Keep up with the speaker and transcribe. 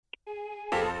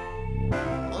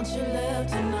Won't you live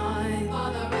tonight for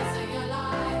the rest of your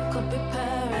life? Could be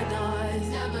paradise.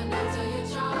 Never know till you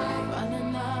try.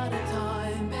 Running out of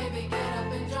time. Baby, get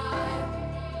up and drive.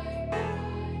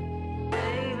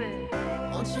 Baby,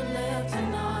 won't you live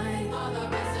tonight for the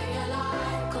rest of your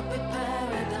life? Could be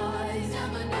paradise.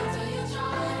 Never know till you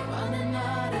try. Running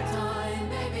out of time.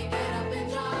 Baby, get up and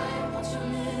drive. Won't you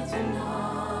live tonight?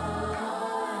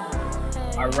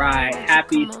 All right,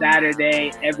 happy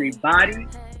Saturday, everybody.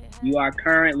 You are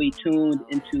currently tuned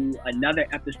into another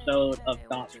episode of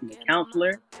Thoughts from a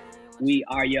Counselor. We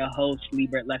are your hosts,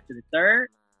 Liebert Lester III.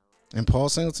 And Paul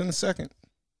Singleton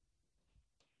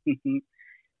II.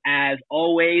 As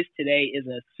always, today is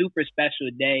a super special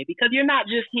day because you're not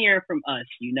just hearing from us,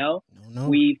 you know? No.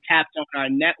 We've tapped on our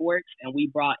networks and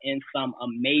we brought in some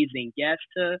amazing guests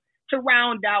to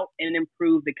round out and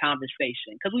improve the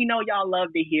conversation because we know y'all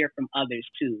love to hear from others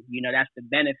too. You know, that's the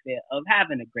benefit of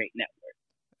having a great network.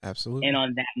 Absolutely. And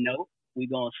on that note, we're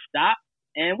going to stop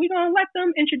and we're going to let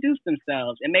them introduce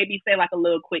themselves and maybe say like a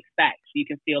little quick fact so you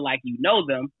can feel like you know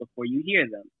them before you hear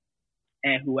them.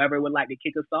 And whoever would like to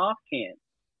kick us off can.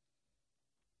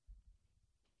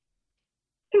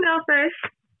 You go first.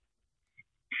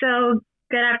 So,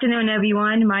 good afternoon,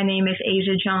 everyone. My name is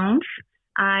Asia Jones.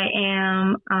 I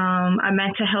am a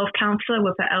mental health counselor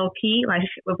with an LP, like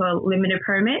with a limited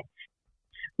permit,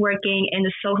 working in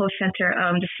the Soho Center,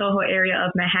 the Soho area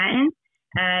of Manhattan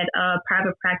at a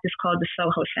private practice called the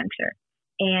Soho Center.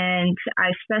 And I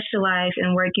specialize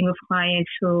in working with clients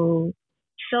who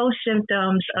show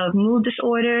symptoms of mood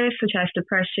disorders, such as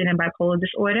depression and bipolar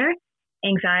disorder,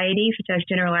 anxiety, such as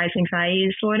generalized anxiety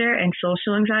disorder, and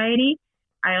social anxiety.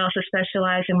 I also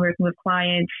specialize in working with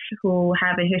clients who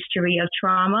have a history of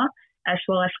trauma as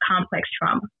well as complex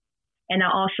trauma. And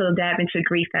I also dab into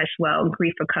grief as well,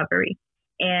 grief recovery.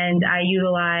 And I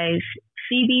utilize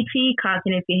CBT,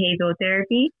 cognitive behavioral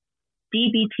therapy,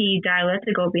 DBT,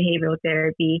 dialectical behavioral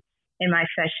therapy in my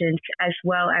sessions, as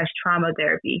well as trauma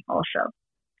therapy also.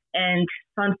 And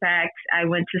fun fact, I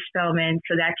went to Spelman,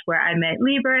 so that's where I met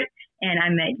Liebert and I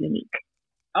met Unique.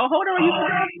 Oh, hold on, you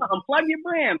plug your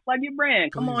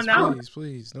brand. Come on now.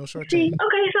 Please, no short See, term.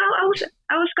 okay, so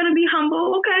I was gonna be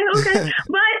humble, okay,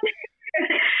 but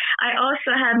I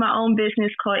also have my own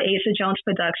business called Asa Jones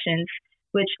Productions,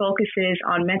 which focuses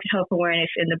on mental health awareness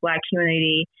in the Black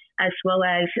community, as well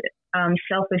as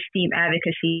self-esteem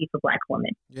advocacy for Black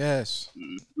women. Yes.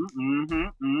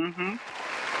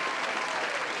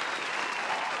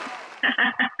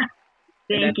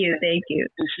 Thank you.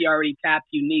 Since she already tapped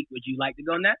Unique, would you like to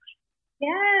go next?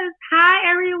 Yes. Hi,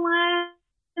 everyone.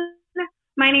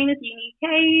 My name is Unique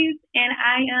Hayes, and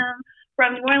I am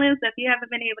from New Orleans, if you haven't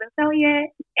been able to tell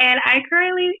yet. And I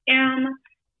currently am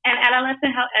an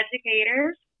adolescent health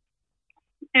educator.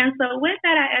 And so with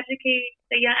that, I educate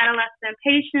the young adolescent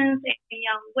patients and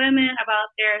young women about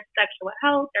their sexual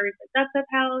health, their reproductive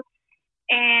health,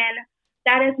 and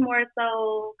that is more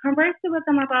so conversing with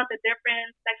them about the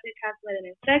different sexually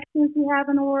transmitted infections we have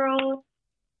in the world,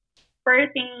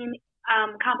 birthing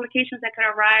complications that could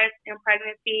arise in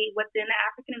pregnancy within the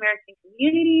African American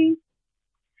community,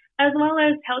 as well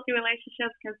as healthy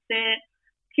relationships, consent,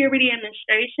 puberty and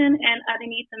menstruation. And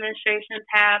underneath the menstruation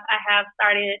tab, I have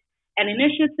started an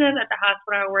initiative at the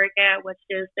hospital I work at, which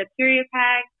is the Period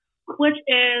Pack, which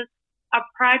is a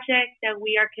project that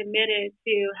we are committed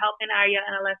to helping our young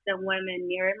adolescent women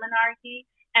near menarche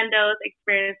and those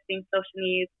experiencing social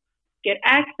needs get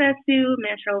access to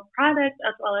menstrual products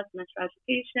as well as menstrual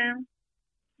education.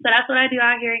 So that's what I do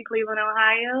out here in Cleveland,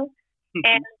 Ohio.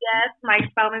 And yes, my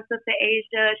Spelman sister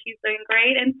Asia, she's doing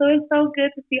great. And so it's so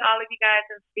good to see all of you guys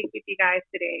and speak with you guys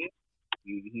today.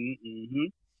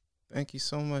 Thank you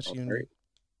so much, Unique.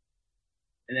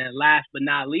 And then last but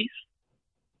not least.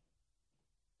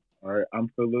 All right, I'm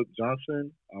Philip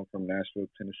Johnson. I'm from Nashville,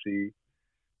 Tennessee.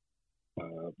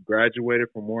 Graduated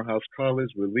from Morehouse College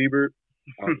with Liebert.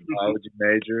 I'm a biology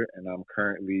major, and I'm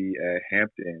currently at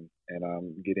Hampton, and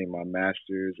I'm getting my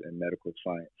master's in medical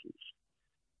sciences.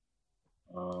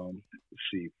 Let's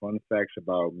see, fun facts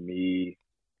about me.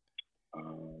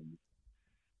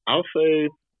 I'll say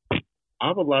I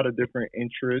have a lot of different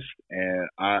interests, and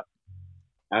I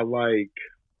like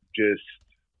just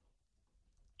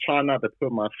try not to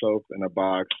put myself in a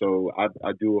box. So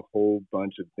I do a whole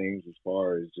bunch of things as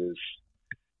far as just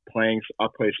playing. I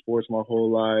play sports my whole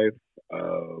life.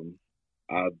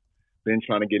 I've been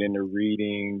trying to get into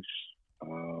readings.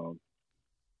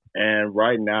 And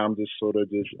right now I'm just sort of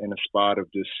just in a spot of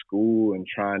just school and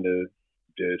trying to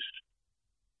just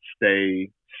stay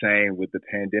sane with the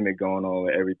pandemic going on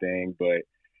and everything. But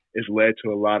it's led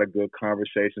to a lot of good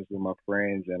conversations with my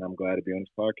friends, and I'm glad to be on this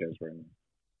podcast right now.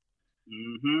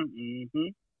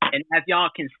 And as y'all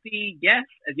can see,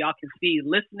 as y'all can see,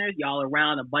 listeners, y'all are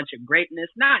around a bunch of greatness,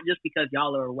 not just because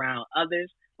y'all are around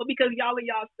others, but because y'all are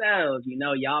yourselves. You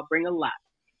know, y'all bring a lot.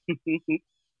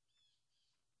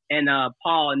 And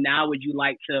Paul, now would you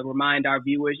like to remind our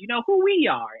viewers, you know, who we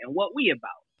are and what we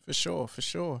about? For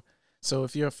sure. So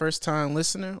if you're a first-time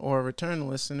listener or a returning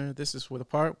listener, this is the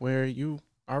part where you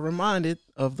are reminded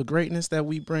of the greatness that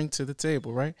we bring to the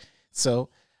table, right? So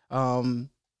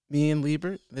me and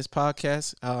Liebert, this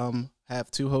podcast, have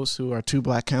two hosts who are two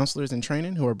Black counselors in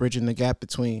training who are bridging the gap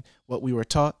between what we were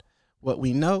taught, what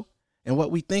we know, and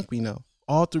what we think we know,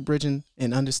 all through bridging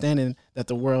and understanding that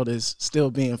the world is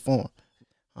still being formed.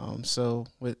 So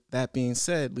with that being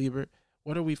said, Liebert,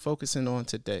 what are we focusing on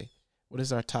today? What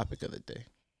is our topic of the day?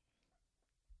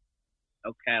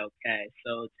 Okay.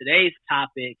 So today's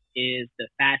topic is the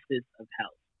facets of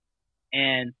health.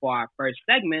 And for our first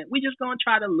segment, we're just going to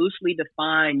try to loosely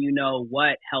define, you know,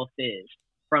 what health is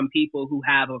from people who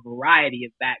have a variety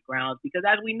of backgrounds, because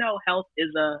as we know, health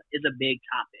is a big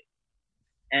topic.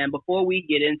 And before we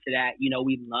get into that, you know,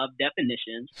 we love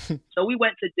definitions. So we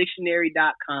went to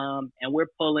dictionary.com and we're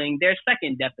pulling their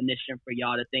second definition for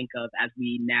y'all to think of as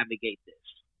we navigate this,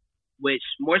 which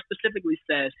more specifically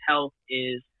says health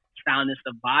is soundness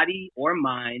of body or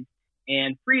mind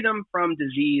and freedom from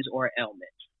disease or ailment.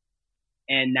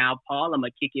 And now, Paul, I'm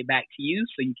going to kick it back to you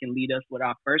so you can lead us with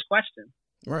our first question.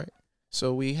 Right.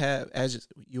 So we have, as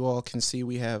you all can see,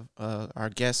 we have our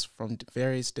guests from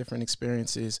various different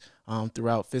experiences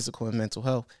throughout physical and mental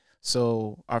health.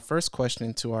 So our first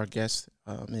question to our guests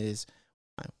is,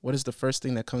 what is the first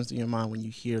thing that comes to your mind when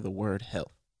you hear the word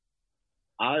health?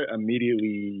 I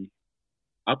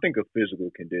think of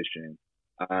physical condition.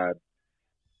 I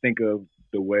think of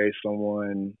the way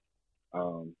someone,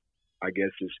 I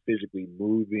guess, is physically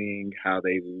moving, how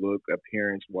they look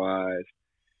appearance-wise.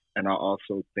 And I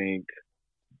also think,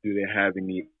 do they have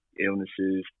any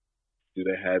illnesses? Do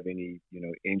they have any, you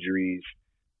know, injuries?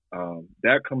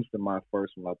 That comes to mind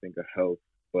first when I think of health.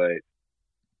 But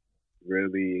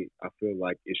really, I feel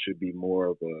like it should be more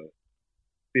of a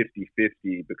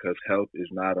 50-50 because health is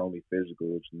not only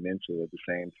physical, it's mental at the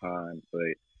same time.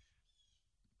 But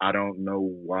I don't know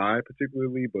why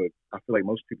particularly, but I feel like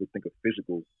most people think of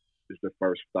physical is the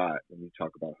first thought when we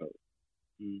talk about health.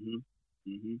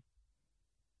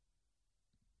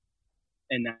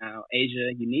 And now,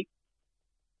 Asia, Unique,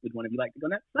 would one of you like to go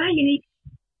next? Hi, Unique.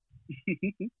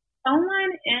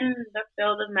 Someone in the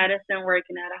field of medicine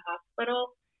working at a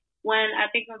hospital, when I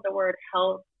think of the word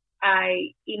health,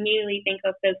 I immediately think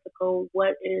of physical.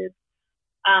 What is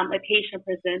a patient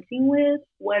presenting with?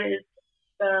 What is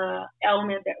the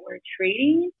ailment that we're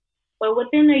treating? But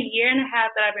within a year and a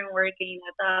half that I've been working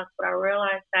at the hospital, I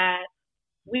realized that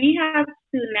we have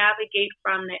to navigate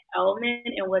from the ailment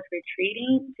and what we're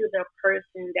treating to the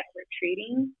person that we're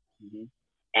treating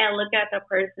and look at the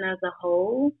person as a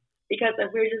whole. Because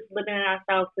if we're just limiting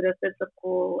ourselves to the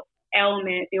physical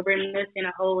ailment, then we're missing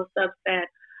a whole subset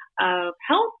of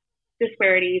health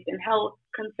disparities and health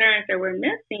concerns that we're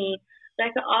missing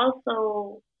that could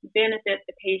also benefit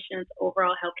the patient's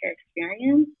overall healthcare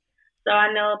experience. So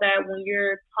I know that when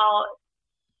you're taught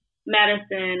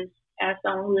medicine as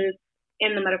someone who is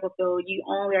in the medical field, you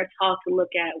only are taught to look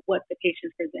at what the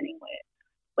patient's presenting with.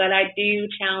 But I do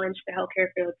challenge the healthcare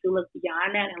field to look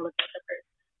beyond that and look at the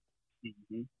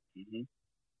person.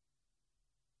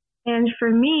 And for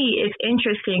me, it's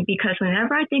interesting because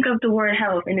whenever I think of the word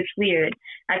health, and it's weird,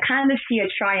 I kind of see a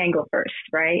triangle first,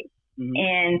 right?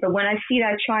 But when I see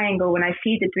that triangle, when I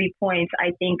see the 3 points,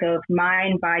 I think of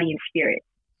mind, body, and spirit.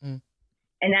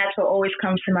 And that's what always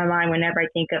comes to my mind whenever I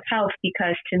think of health,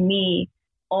 because to me,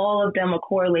 all of them are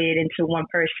correlated into one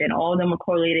person. All of them are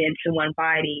correlated into one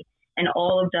body, and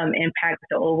all of them impact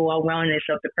the overall wellness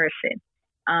of the person.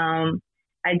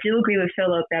 I do agree with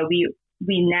Philip that we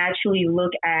naturally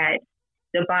look at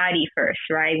the body first,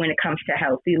 right? When it comes to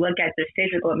health, we look at the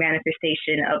physical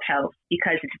manifestation of health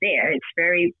because it's there. It's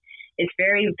very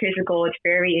physical. It's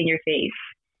very in your face.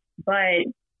 But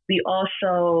we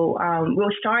also,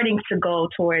 we're starting to go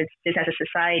towards this as a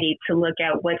society to look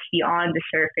at what's beyond the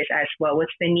surface as well,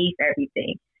 what's beneath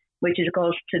everything, which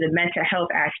goes to the mental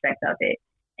health aspect of it.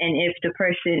 And if the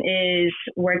person is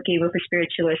working with a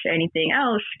spiritualist or anything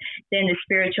else, then the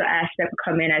spiritual aspect will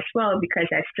come in as well, because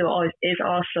that still is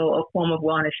also a form of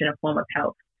wellness and a form of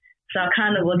health. So I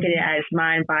kind of look at it as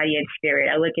mind, body, and spirit.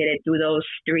 I look at it through those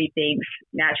three things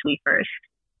naturally first.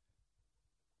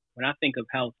 When I think of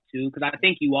health too, because I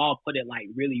think you all put it like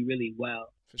really, really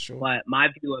well. For sure. But my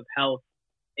view of health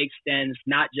extends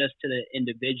not just to the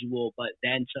individual, but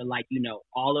then to like,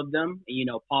 all of them. And,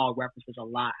 Paul references a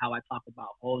lot how I talk about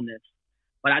wholeness.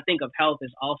 But I think of health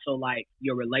as also like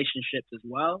your relationships as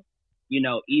well.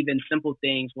 Even simple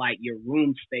things like your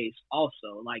room space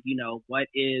also. Like, what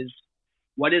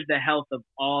is the health of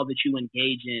all that you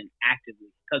engage in actively?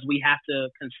 Because we have to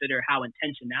consider how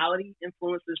intentionality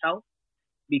influences health.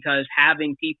 Because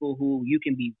having people who you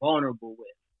can be vulnerable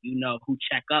with, who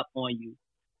check up on you,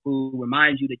 who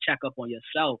remind you to check up on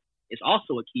yourself is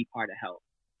also a key part of health.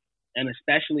 And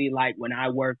especially like when I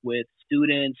work with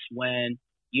students, when,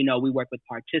 we work with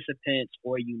participants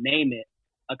or you name it,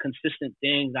 a consistent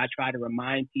thing I try to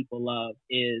remind people of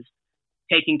is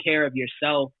taking care of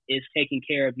yourself is taking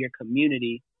care of your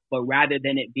community. But rather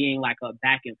than it being like a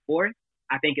back and forth,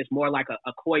 I think it's more like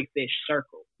a koi fish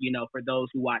circle, for those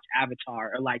who watch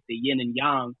Avatar, or like the yin and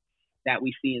yang that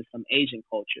we see in some Asian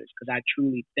cultures. Because I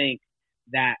truly think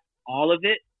that all of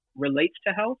it relates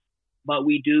to health, but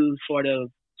we do sort of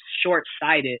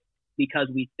short-sighted because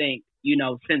we think,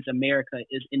 since America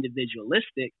is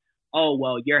individualistic, oh,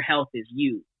 well, your health is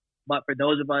you. But for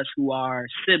those of us who are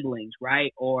siblings,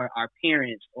 right, or our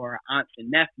parents or our aunts and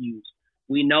nephews,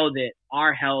 we know that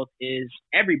our health is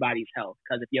everybody's health.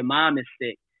 Because if your mom is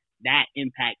sick, that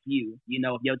impacts you.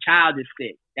 If your child is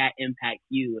sick, that impacts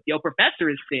you. If your professor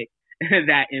is sick,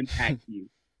 that impacts you.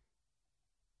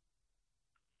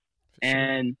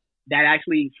 And that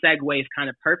actually segues kind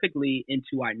of perfectly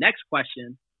into our next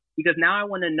question, because now I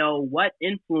want to know what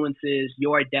influences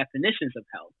your definitions of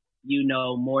health.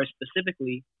 More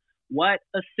specifically, what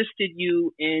assisted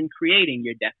you in creating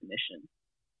your definition?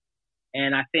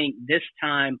 And I think this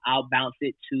time I'll bounce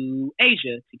it to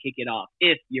Asia to kick it off,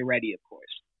 if you're ready, of course.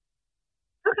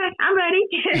 Okay, I'm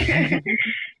ready.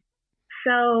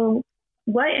 So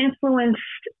what influenced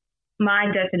my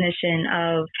definition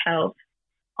of health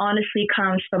honestly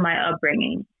comes from my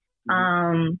upbringing.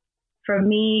 For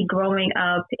me, growing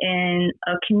up in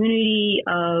a community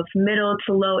of middle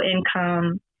to low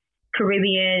income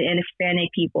Caribbean and Hispanic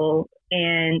people,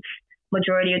 and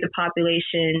majority of the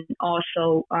population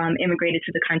also immigrated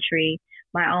to the country.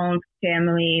 My own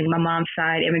family, my mom's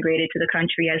side, immigrated to the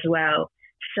country as well.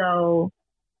 So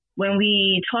when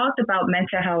we talked about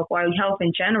mental health or health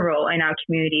in general in our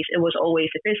communities, it was always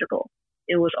the physical.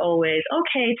 It was always,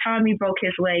 okay, Tommy broke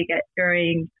his leg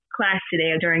during class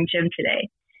today or during gym today.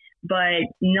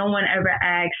 But no one ever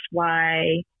asked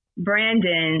why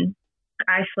Brandon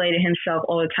isolated himself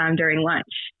all the time during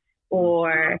lunch,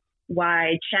 or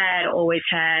why Chad always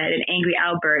had an angry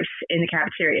outburst in the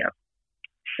cafeteria.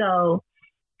 So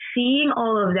seeing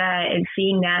all of that and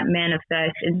seeing that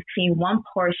manifest and seeing one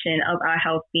portion of our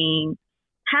health being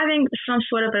having some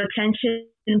sort of attention,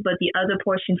 but the other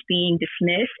portions being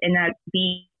dismissed and not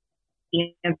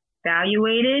being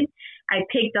evaluated, I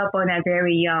picked up on that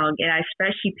very young. And I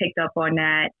especially picked up on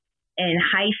that in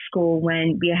high school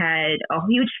when we had a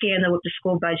huge scandal with the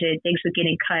school budget. Things were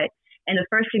getting cut. And the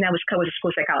first thing that was cut was a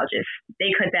school psychologist.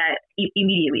 They cut that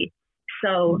immediately.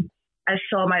 So I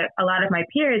saw a lot of my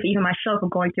peers, even myself, were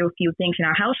going through a few things in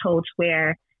our households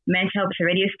where mental health is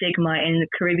already a stigma in the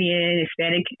Caribbean,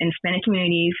 Hispanic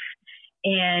communities.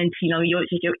 And,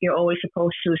 you're always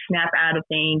supposed to snap out of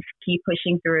things, keep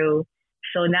pushing through.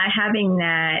 So not having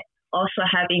that, also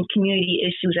having community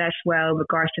issues as well in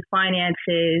regards to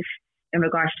finances, in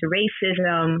regards to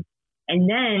racism, and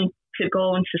then to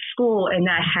go into school and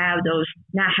not have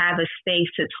a space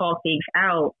to talk things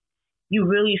out, you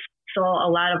really saw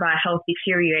a lot of our health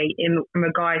deteriorate in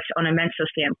regards on a mental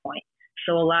standpoint.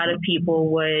 So a lot of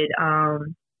people would,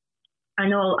 I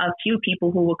know a few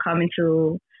people who would come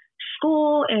into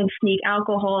school and sneak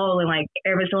alcohol and like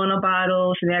Arizona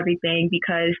bottles and everything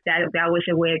because that was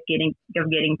a way of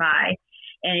getting by.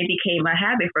 And it became a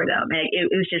habit for them. And it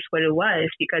was just what it was,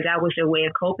 because that was their way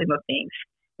of coping with things.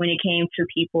 When it came to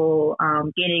people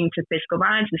getting to physical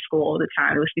violence in school all the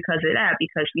time, it was because of that,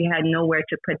 because we had nowhere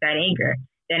to put that anger,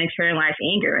 that internalized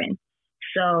anger in.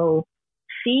 So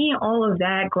seeing all of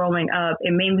that growing up,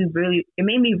 it made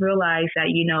me realize that,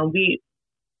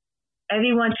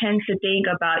 everyone tends to think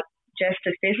about just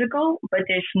the physical, but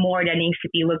there's more that needs to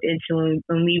be looked into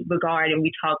when we regard and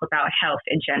we talk about health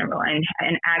in general and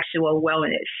actual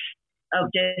wellness of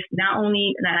just not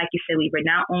only, like you said, Libra,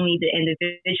 not only the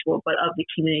individual, but of the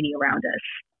community around us.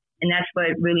 And that's what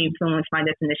really influenced my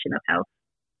definition of health.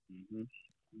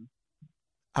 Mm-hmm.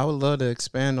 I would love to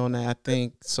expand on that. I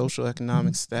think social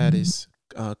economic status,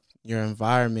 your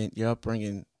environment, your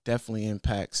upbringing definitely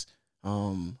impacts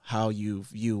how you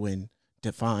view and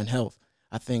define health.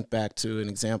 I think back to an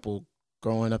example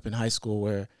growing up in high school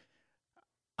where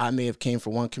I may have came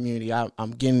from one community.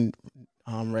 I'm getting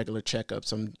regular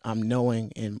checkups. I'm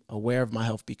knowing and aware of my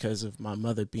health because of my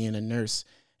mother being a nurse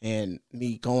and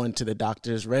me going to the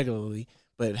doctors regularly,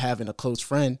 but having a close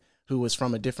friend who was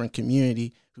from a different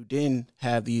community who didn't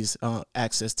have these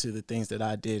access to the things that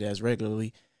I did as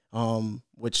regularly,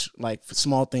 which like for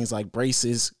small things like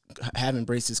braces, having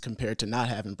braces compared to not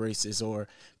having braces, or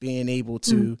being able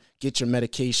to get your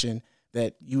medication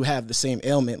that you have the same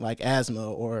ailment like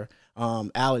asthma or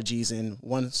allergies, and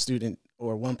one student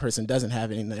or one person doesn't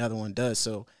have it and the other one does.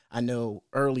 So I know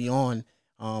early on,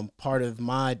 part of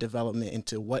my development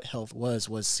into what health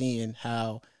was seeing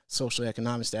how social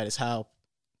economic status, how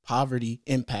poverty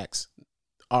impacts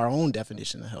our own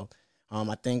definition of health.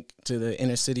 I think to the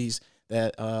inner cities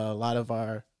that a lot of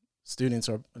our students,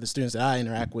 or the students that I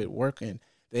interact with, work in,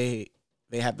 they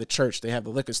have the church, they have the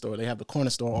liquor store, they have the corner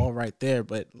store all right there,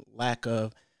 but lack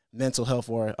of mental health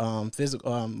or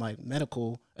physical, like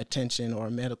medical attention or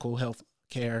medical health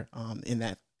care in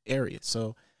that area.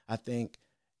 So I think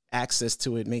access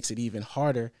to it makes it even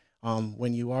harder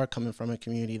when you are coming from a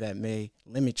community that may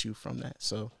limit you from that.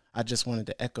 So I just wanted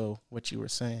to echo what you were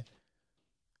saying,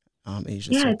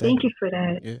 Asia. Yeah, so thank you for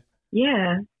that.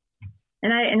 Yeah.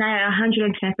 And I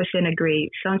 110% agree.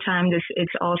 Sometimes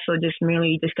it's also just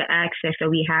merely just the access that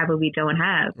we have or we don't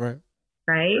have.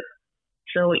 Right?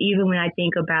 So even when I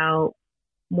think about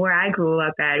where I grew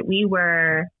up at, we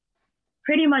were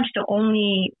pretty much the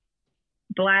only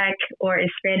Black or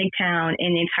Hispanic town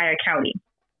in the entire county.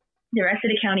 The rest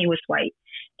of the county was white.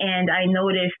 And I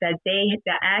noticed that the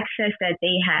access that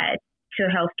they had to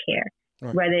healthcare,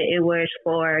 whether it was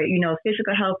for,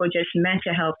 physical health or just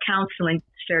mental health, counseling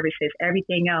services,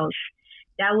 everything else,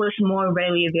 that was more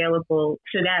readily available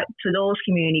to those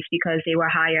communities because they were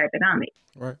higher economic.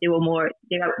 They were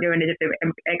in a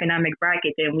different economic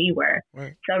bracket than we were.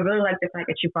 So I really like the fact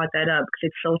that you brought that up because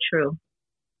it's so true.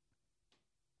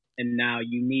 And now,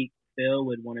 Unique, Phil,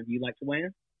 would one of you like to weigh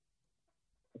in?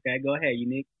 Okay, go ahead,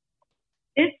 Unique.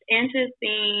 It's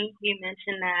interesting you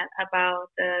mentioned that about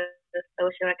the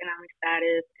socioeconomic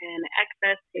status and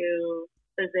access to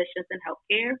physicians and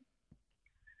healthcare,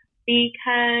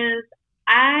 because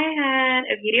I had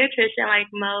a pediatrician, like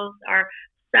most or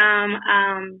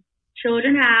some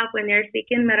children have when they're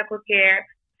seeking medical care.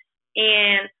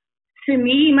 And to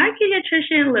me, my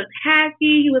pediatrician looked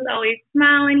happy. He was always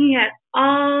smiling. He had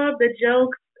all the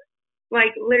jokes,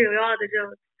 like literally all the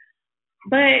jokes.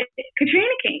 But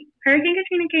Hurricane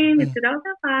Katrina came in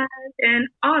 2005 in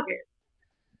August.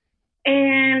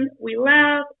 And we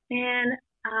left, and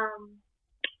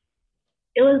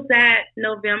it was that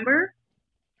November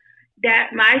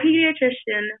that my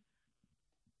pediatrician,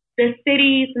 the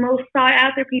city's most sought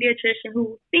after pediatrician,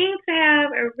 who seemed to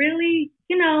have a really,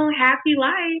 happy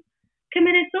life,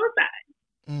 committed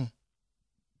suicide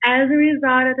as a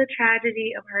result of the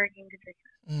tragedy of Hurricane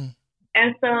Katrina.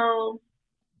 And so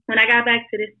when I got back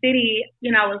to the city,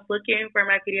 I was looking for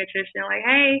my pediatrician, like,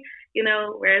 hey,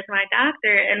 where's my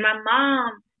doctor? And my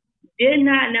mom did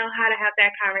not know how to have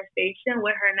that conversation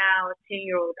with her now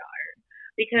 10-year-old daughter,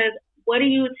 because what do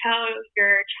you tell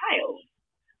your child?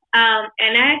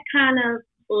 And that kind of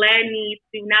led me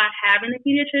to not having a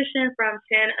pediatrician from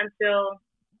 10 until,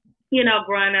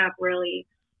 growing up, really.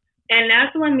 And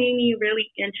that's what made me really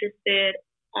interested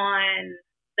on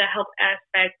the health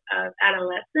aspect of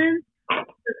adolescence,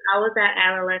 because I was that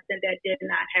adolescent that did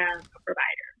not have a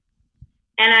provider.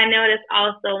 And I noticed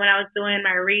also when I was doing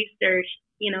my research,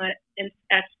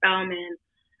 at Spelman,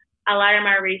 a lot of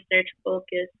my research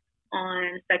focused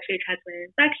on sexually transmitted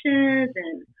infections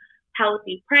and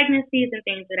healthy pregnancies and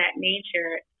things of that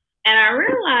nature. And I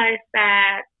realized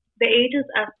that the ages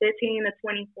of 15 to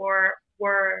 24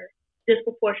 were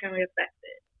disproportionately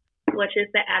affected, which is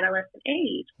the adolescent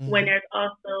age, when there's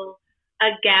also a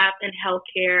gap in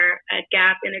healthcare, a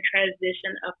gap in the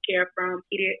transition of care from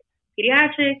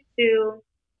pediatrics to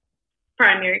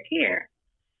primary care.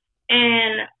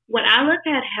 And when I look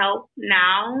at health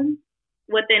now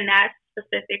within that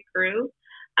specific group,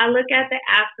 I look at the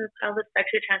absence of a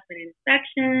sexually transmitted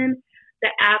infection, the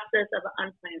absence of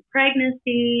an unplanned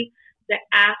pregnancy, the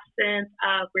absence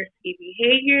of risky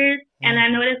behaviors. And I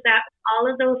noticed that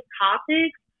all of those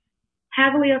topics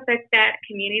heavily affect that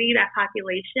community, that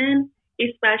population,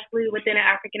 especially within the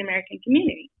African American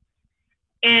community.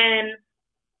 And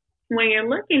when you're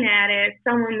looking at it,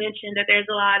 someone mentioned that there's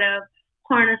a lot of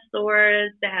corner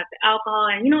stores that have alcohol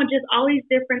and, just all these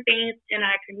different things in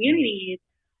our communities,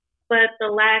 but the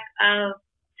lack of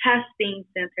testing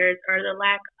centers or the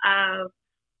lack of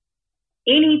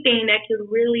anything that could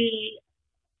really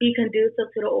be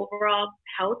conducive to the overall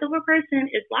health of a person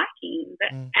is lacking.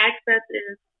 The access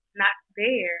is not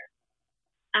there.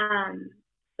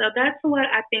 So that's what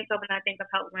I think of when I think of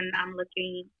health when I'm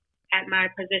looking at my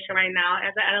position right now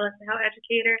as an adolescent health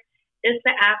educator. It's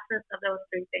the absence of those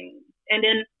three things. And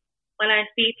then when I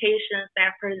see patients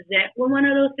that present with one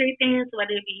of those three things,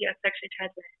 whether it be a sexually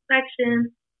transmitted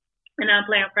infection, an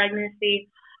unplanned pregnancy,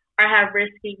 or have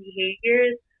risky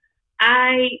behaviors,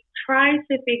 I try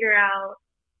to figure out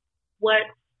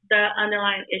what's the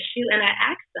underlying issue, and I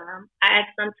ask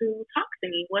them to talk to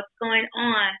me. What's going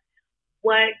on?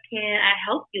 What can I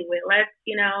help you with?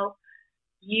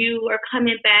 You are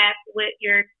coming back with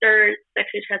your third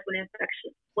sexually transmitted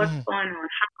infection. What's going on?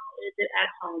 How is it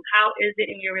at home? How is it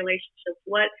in your relationships?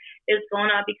 What is going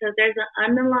on? Because there's an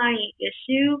underlying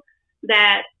issue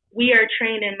that we are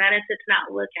trained in medicine to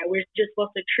not look at. We're just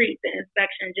supposed to treat the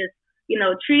infection, just,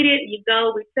 treat it. You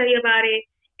go, we tell you about it,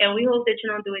 and we hope that you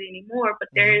don't do it anymore. But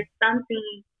there is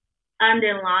something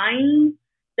underlying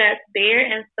that's there.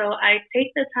 And so I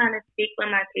take the time to speak with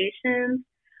my patients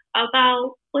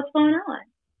about what's going on.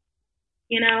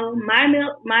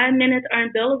 My minutes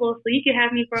aren't billable, so you can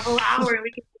have me for a whole hour and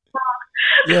we can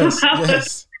talk.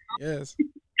 Yes.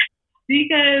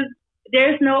 Because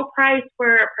there's no price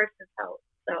for a person's health.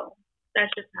 So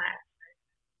that's just my aspect.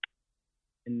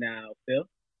 And now, Phil?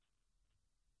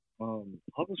 I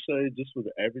would say just with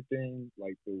everything,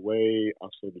 like the way I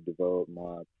sort of developed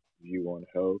my view on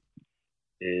health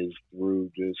is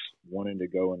through just wanting to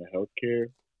go into healthcare,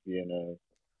 being a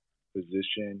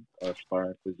physician,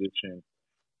 aspiring physician.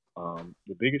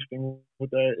 The biggest thing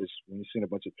with that is when you're seeing a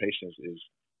bunch of patients is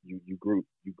you group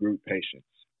patients,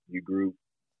 you group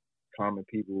common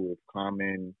people with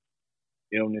common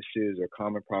illnesses or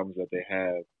common problems that they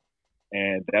have,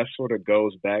 and that sort of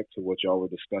goes back to what y'all were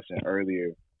discussing earlier,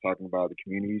 talking about the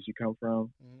communities you come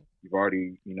from. You've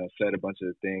already said a bunch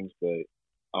of things, but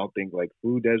I don't think like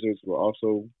food deserts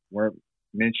weren't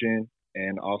mentioned,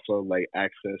 and also like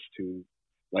access to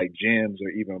like gyms or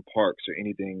even parks or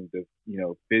anything to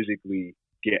physically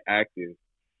get active.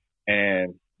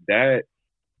 And that,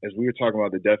 as we were talking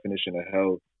about the definition of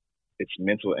health, it's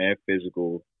mental and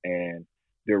physical, and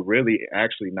they're really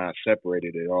actually not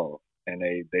separated at all, and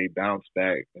they bounce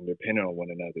back and depend on one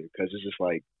another, because it's just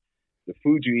like the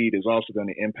food you eat is also going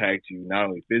to impact you not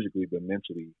only physically but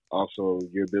mentally, also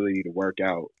your ability to work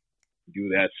out, do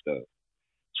that stuff.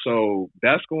 So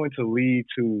that's going to lead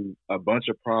to a bunch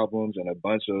of problems and a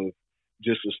bunch of,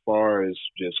 just as far as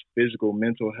just physical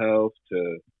mental health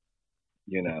to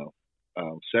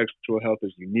sexual health,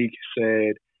 as Unique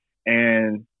said,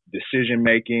 and decision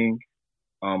making,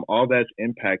 all that's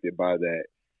impacted by that.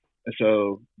 And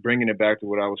so bringing it back to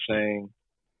what I was saying,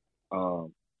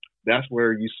 that's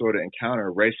where you sort of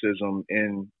encounter racism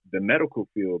in the medical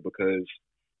field, because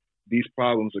these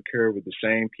problems occur with the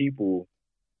same people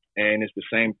and it's the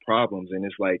same problems. And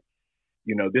it's like,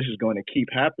 this is going to keep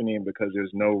happening because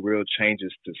there's no real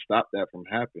changes to stop that from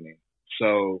happening.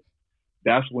 So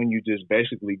that's when you just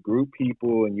basically group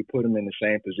people and you put them in the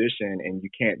same position, and you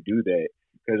can't do that.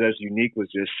 Because as Unique was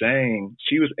just saying,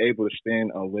 she was able to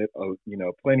spend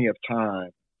plenty of time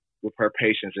with her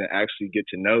patients and actually get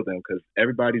to know them, because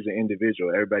everybody's an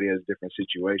individual. Everybody has different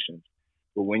situations.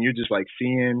 But when you're just like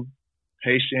seeing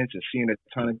patients and seeing a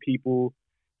ton of people,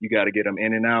 you got to get them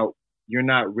in and out. You're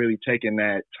not really taking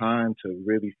that time to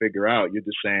really figure out. You're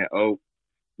just saying,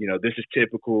 this is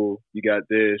typical. You got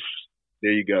this.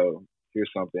 There you go. Here's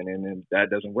something. And then that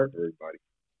doesn't work for everybody.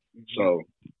 So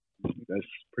that's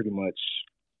pretty much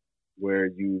where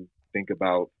you think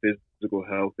about physical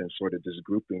health and sort of just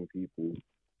grouping people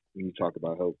when you talk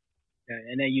about health.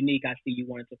 And then Unique, I see you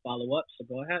wanted to follow up, so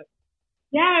go ahead.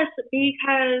 Yes,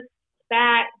 because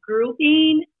that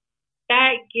grouping,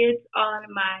 that gets on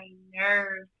my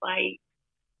nerves. Like,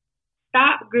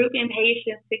 stop grouping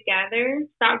patients together,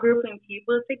 stop grouping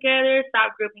people together,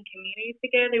 stop grouping communities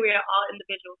together. We are all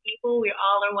individual people. We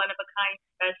all are one of a kind,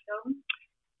 special.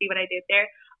 See what I did there?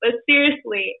 But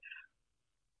seriously,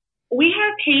 we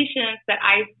have patients that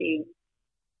I see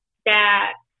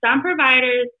that some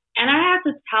providers, and I have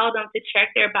to tell them to check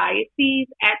their biases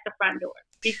at the front door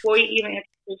before you even enter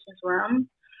the patient's room,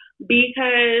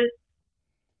 because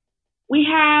we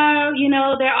have,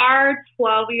 there are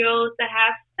 12-year-olds that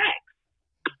have sex.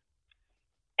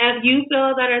 If you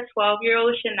feel that a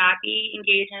 12-year-old should not be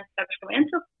engaged in sexual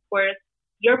intercourse,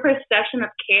 your perception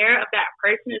of care of that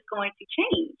person is going to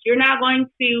change. You're not going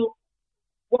to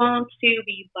want to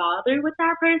be bothered with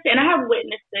that person. And I have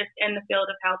witnessed this in the field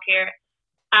of healthcare,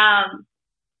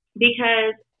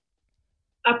 because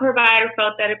a provider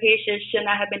felt that a patient should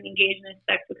not have been engaged in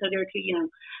sex because they were too young.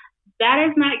 That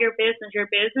is not your business. Your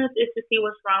business is to see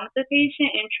what's wrong with the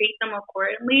patient and treat them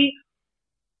accordingly.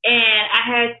 And I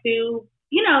had to,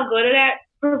 go to that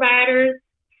provider's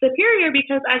superior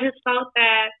because I just felt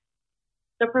that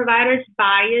the provider's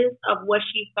bias of what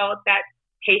she felt that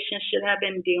patient should have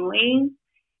been doing,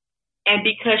 and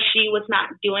because she was not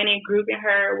doing it, grouping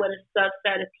her with a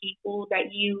subset of people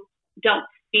that you don't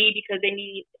see because they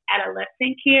need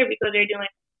adolescent care because they're doing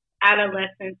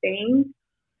adolescent things,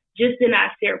 just did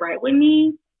not sit right with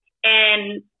me.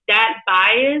 And that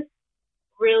bias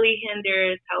really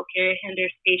hinders healthcare,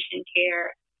 hinders patient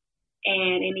care,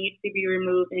 and it needs to be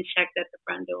removed and checked at the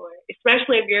front door.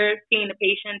 Especially if you're seeing a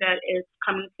patient that is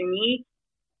coming to me,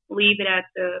 leave it at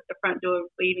the front door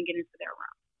before you even get into their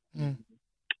room. Mm.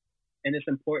 And it's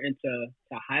important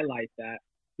to highlight that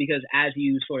because as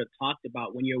you sort of talked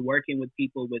about, when you're working with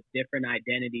people with different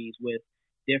identities, with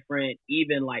different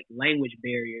even like language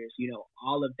barriers, you know,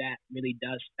 all of that really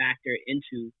does factor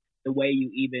into the way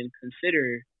you even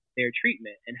consider their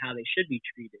treatment and how they should be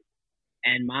treated.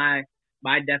 And my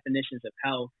definitions of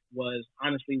health was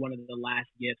honestly one of the last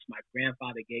gifts my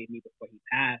grandfather gave me before he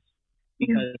passed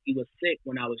because he was sick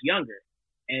when I was younger.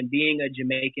 And being a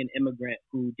Jamaican immigrant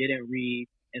who didn't read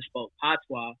and spoke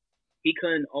patois, he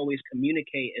couldn't always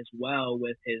communicate as well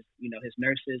with his, you know, his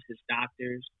nurses, his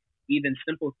doctors, even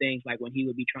simple things like when he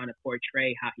would be trying to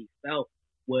portray how he felt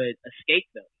would escape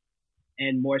them.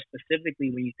 And more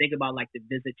specifically, when you think about like the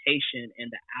visitation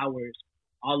and the hours,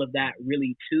 all of that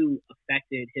really too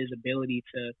affected his ability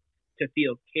to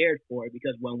feel cared for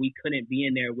because when we couldn't be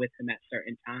in there with him at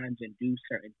certain times and do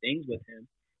certain things with him,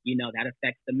 you know, that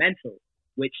affects the mental,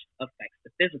 which affects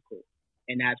the physical.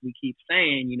 And as we keep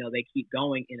saying, you know, they keep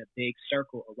going in a big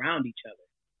circle around each other.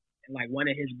 And like one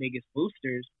of his biggest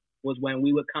boosters was when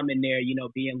we would come in there, you know,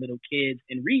 being little kids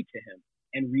and read to him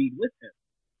and read with him.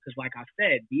 Because like I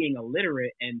said, being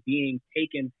illiterate and being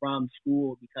taken from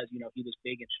school because, you know, he was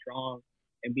big and strong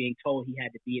and being told he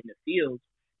had to be in the fields,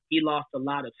 he lost a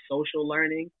lot of social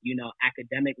learning, you know,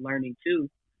 academic learning too.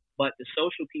 But the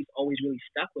social piece always really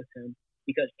stuck with him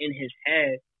because in his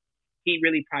head, he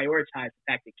really prioritized the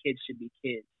fact that kids should be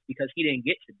kids because he didn't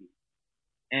get to be.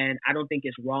 And I don't think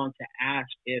it's wrong to ask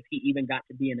if he even got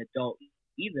to be an adult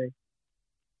either.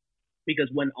 Because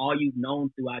when all you've known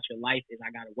throughout your life is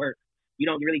I got to work, you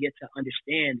don't really get to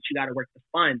understand that you got to work the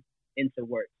fun into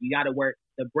work. You got to work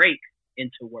the break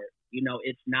into work. You know,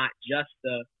 it's not just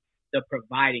the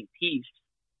providing piece.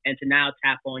 And to now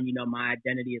tap on, you know, my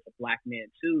identity as a Black man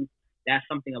too, that's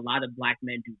something a lot of Black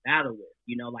men do battle with.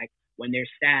 You know, like when they're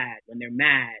sad, when they're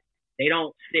mad, they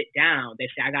don't sit down. They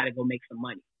say, I got to go make some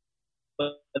money.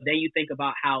 But then you think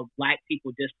about how Black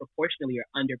people disproportionately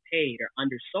are underpaid or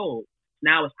undersold.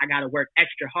 Now it's I got to work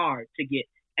extra hard to get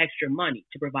extra money,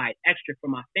 to provide extra for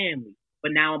my family.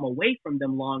 But now I'm away from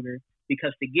them longer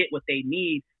because to get what they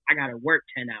need, I got to work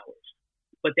 10 hours.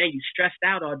 But then you stressed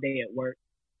out all day at work.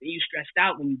 Then you stressed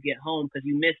out when you get home because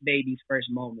you miss baby's first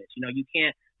moments. You know, you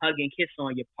can't hug and kiss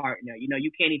on your partner. You know,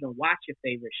 you can't even watch your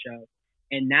favorite show.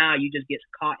 And now you just get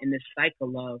caught in this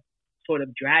cycle of sort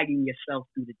of dragging yourself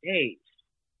through the days.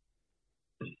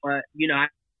 But, you know,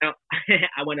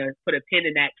 I want to put a pin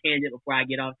in that tangent before I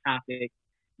get off topic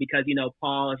because, you know,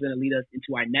 Paul is going to lead us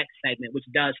into our next segment, which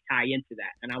does tie into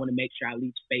that. And I want to make sure I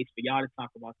leave space for y'all to talk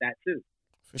about that too.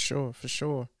 For sure, for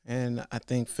sure. And I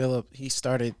think Philip, he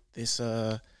started this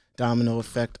domino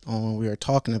effect on when we were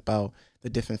talking about the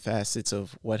different facets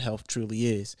of what health truly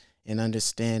is and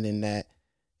understanding that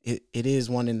it is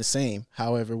one and the same.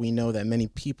 However, we know that many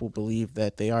people believe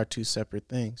that they are two separate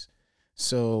things.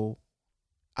 So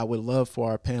I would love for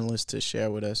our panelists to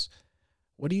share with us,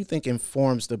 what do you think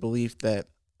informs the belief that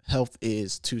health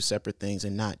is two separate things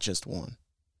and not just one?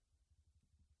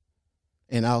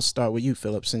 And I'll start with you,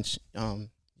 Philip, since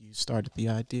you started the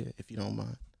idea, if you don't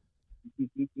mind.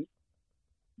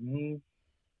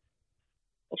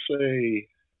 I'll say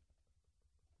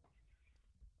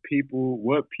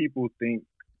what people think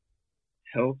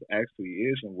health actually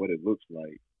is and what it looks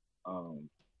like.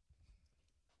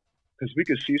 Because we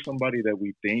could see somebody that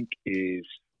we think is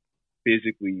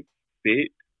physically fit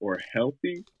or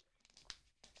healthy,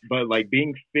 but like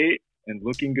being fit and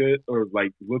looking good or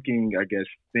like looking, I guess,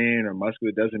 thin or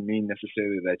muscular doesn't mean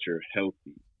necessarily that you're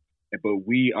healthy. But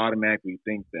we automatically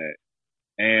think that.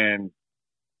 And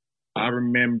I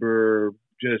remember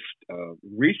just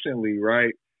recently,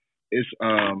 right, it's,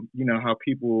 you know, how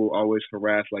people always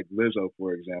harass like Lizzo,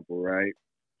 for example, right?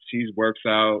 She works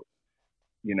out,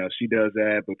 you know, she does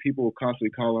that, but people constantly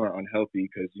call her unhealthy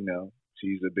because, you know,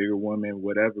 she's a bigger woman,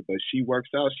 whatever, but she works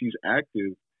out, she's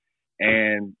active.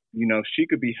 And, you know, she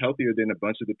could be healthier than a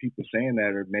bunch of the people saying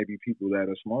that, or maybe people that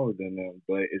are smaller than them,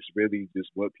 but it's really just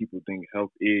what people think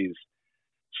health is.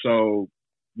 So,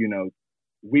 you know,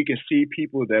 we can see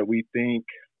people that we think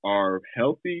are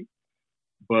healthy,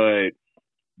 but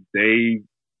they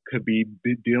could be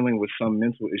dealing with some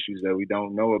mental issues that we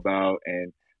don't know about,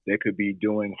 and they could be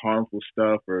doing harmful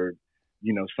stuff or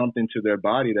something to their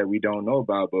body that we don't know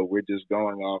about, but we're just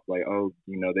going off like, oh,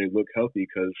 they look healthy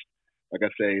because, like I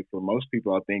say, for most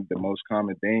people, I think the most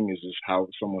common thing is just how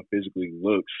someone physically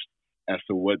looks as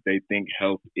to what they think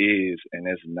health is, and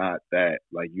it's not that.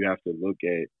 Like, you have to look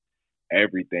at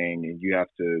everything, and you have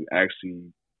to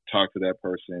actually talk to that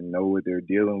person, know what they're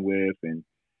dealing with, and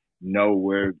know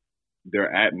where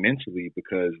they're at mentally,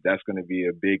 because that's going to be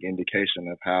a big indication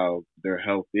of how their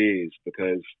health is.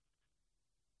 Because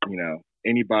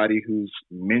anybody who's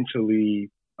mentally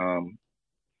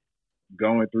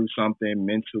going through something,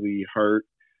 mentally hurt,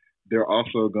 they're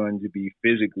also going to be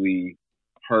physically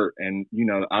hurt. And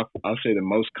I'll say the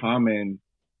most common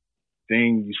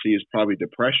thing you see is probably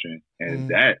depression, and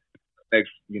that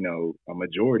affects a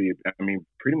majority. I mean,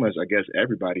 pretty much, I guess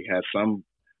everybody has some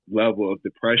level of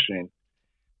depression,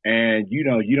 and you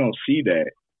don't see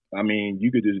that. I mean,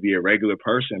 you could just be a regular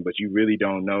person, but you really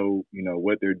don't know,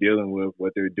 what they're dealing with,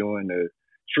 what they're doing to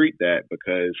treat that,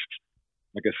 because,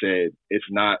 like I said, it's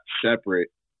not separate.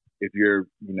 If you're,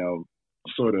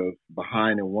 sort of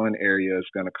behind in one area, it's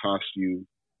going to cost you,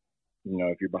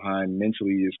 if you're behind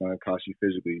mentally, it's going to cost you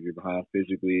physically. If you're behind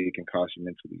physically, it can cost you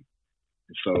mentally.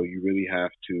 And so you really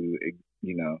have to,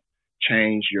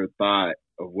 change your thought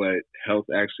of what health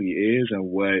actually is and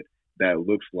what that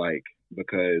looks like,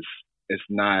 because it's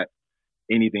not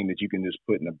anything that you can just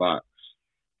put in a box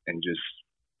and just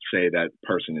say that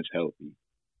person is healthy.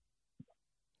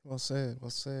 Well said.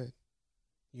 Well said.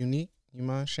 Unique, you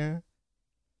mind sharing?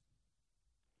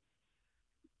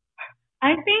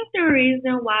 I think the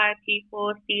reason why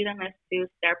people see them as two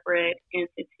separate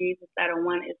entities instead of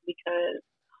one is because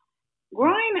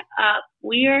growing up,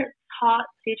 we are taught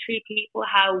to treat people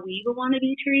how we would want to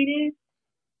be treated.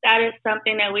 That is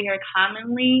something that we hear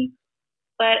commonly.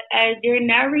 But as you're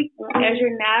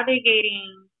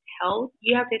navigating health,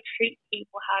 you have to treat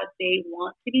people how they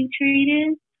want to be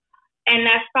treated. And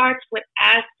that starts with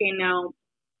asking them,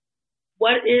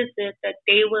 what is it that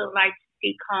they would like to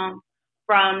see come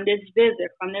from this visit,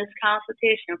 from this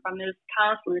consultation, from this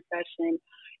counseling session,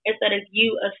 instead of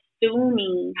you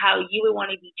assuming how you would want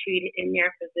to be treated in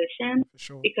their position,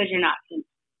 because you're not.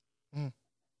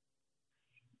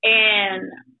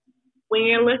 And when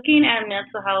you're looking at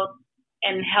mental health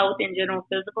and health in general,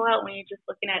 physical health, when you're just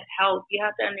looking at health, you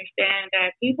have to understand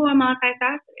that people are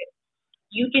multifaceted.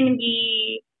 You can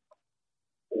be,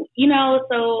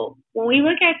 so when we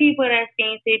look at people that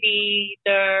seem to be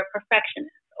the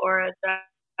perfectionist or the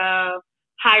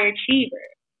high achiever,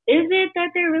 is it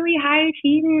that they're really high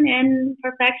achieving and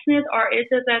perfectionist, or is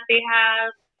it that they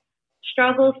have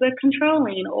struggles with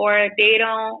controlling, or they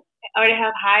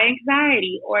have high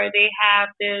anxiety, or they have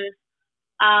this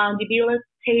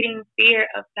debilitating fear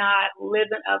of not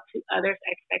living up to others'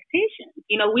 expectations?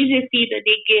 We just see that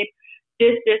they get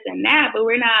this, and that, but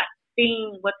we're not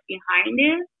seeing what's behind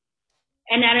it.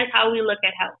 And that is how we look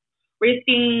at health. We're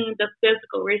seeing the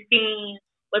physical. We're seeing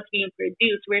what's being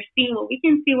produced. We're seeing what we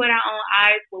can see with our own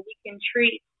eyes, what we can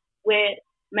treat with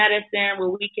medicine,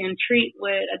 what we can treat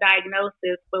with a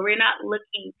diagnosis, but we're not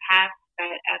looking past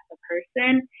that as a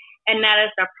person. And that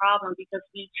is the problem, because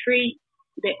we treat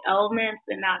the ailments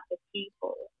and not the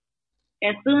people.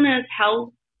 As soon as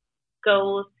health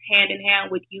goes hand in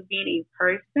hand with you being a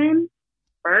person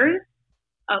first,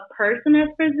 a person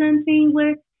that's presenting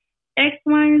with X,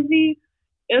 Y, and Z,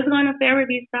 it's going to forever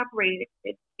be separated,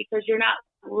 because you're not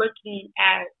looking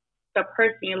at the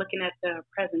person, you're looking at the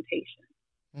presentation.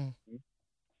 Mm-hmm.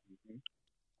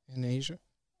 In Asia?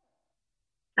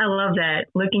 I love that.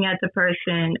 Look at the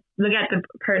person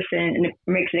and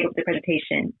mixing it with the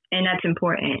presentation. And that's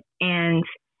important. And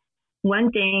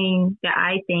one thing that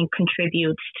I think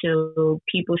contributes to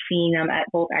people seeing them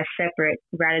both as separate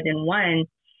rather than one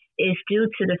is due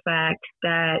to the fact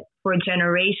that for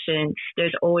generations,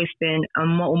 there's always been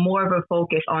more of a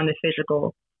focus on the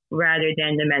physical rather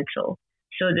than the mental.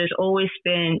 So there's always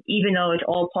been, even though it's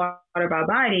all part of our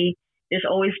body, there's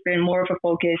always been more of a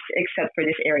focus except for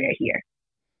this area here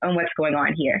on what's going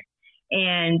on here.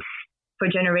 And for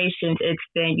generations, it's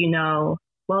been,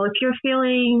 well, if you're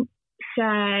feeling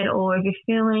sad or if you're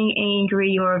feeling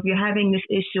angry or if you're having this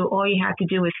issue, all you have to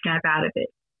do is snap out of it.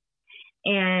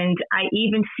 And I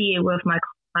even see it with my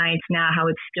clients now, how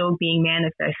it's still being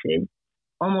manifested.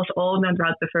 Almost all of them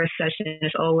throughout the first session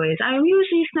is always, I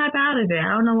usually snap out of it.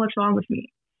 I don't know what's wrong with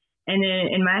me. And then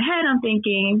in my head, I'm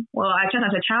thinking, well, I try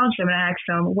not to challenge them and I ask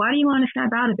them, why do you want to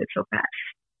snap out of it so fast?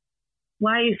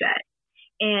 Why is that?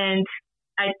 And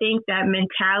I think that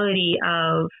mentality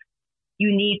of,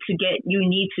 you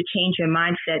need to change your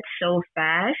mindset so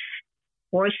fast,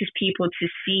 forces people to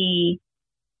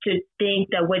think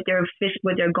that what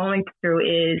they're going through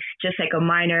is just like a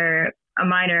minor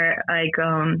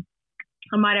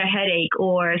headache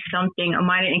or something, a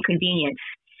minor inconvenience,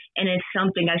 and it's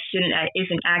something that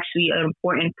isn't actually an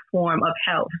important form of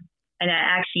health, and that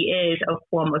actually is a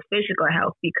form of physical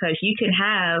health, because you can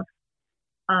have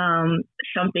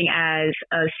something as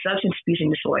a substance abuse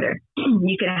disorder.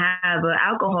 You can have an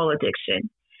alcohol addiction,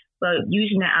 but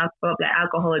using the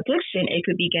alcohol addiction, it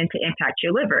could begin to impact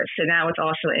your liver. So now it's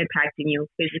also impacting you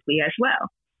physically as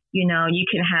well. You know, you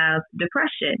can have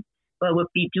depression, but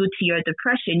due to your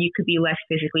depression, you could be less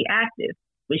physically active,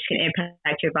 which can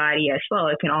impact your body as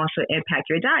well. It can also impact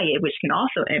your diet, which can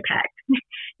also impact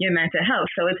your mental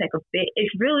health. So it's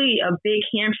it's really a big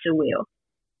hamster wheel.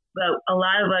 But a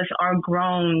lot of us are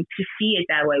grown to see it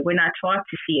that way. We're not taught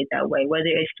to see it that way, whether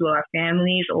it's through our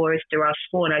families or it's through our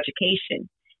school and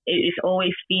education. It is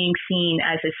always being seen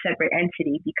as a separate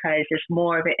entity because there's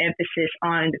more of an emphasis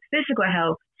on the physical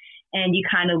health, and you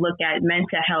kind of look at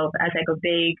mental health as like a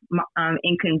big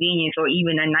inconvenience or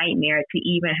even a nightmare to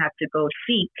even have to go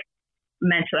seek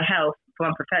mental health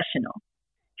from a professional.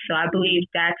 So I believe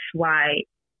that's why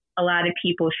a lot of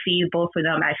people see both of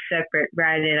them as separate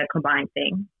rather than a combined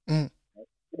thing.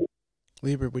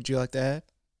 Libra, would you like to add?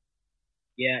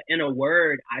 Yeah, in a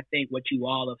word, I think what you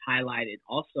all have highlighted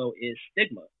also is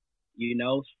stigma. You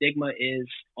know, stigma is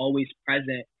always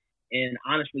present in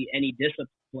honestly any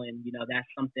discipline. You know, that's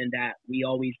something that we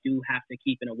always do have to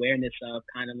keep an awareness of,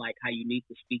 kind of like how Unique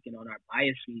was speaking on our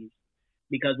biases.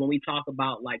 Because when we talk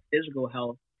about like physical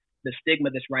health, the stigma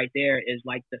that's right there is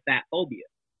like the fat phobia.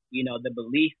 You know, the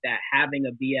belief that having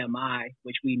a BMI,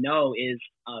 which we know is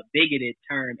a bigoted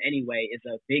term anyway, is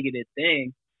a bigoted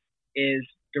thing, is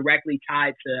directly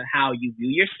tied to how you view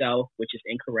yourself, which is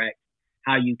incorrect,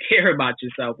 how you care about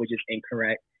yourself, which is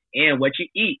incorrect, and what you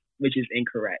eat, which is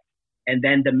incorrect. And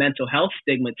then the mental health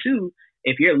stigma too,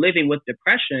 if you're living with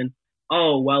depression,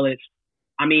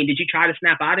 did you try to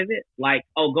snap out of it? Like,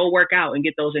 go work out and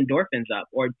get those endorphins up,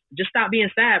 or just stop being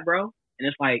sad, bro. And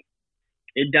it's like,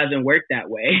 it doesn't work that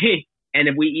way. And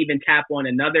if we even tap on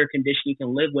another condition you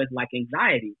can live with, like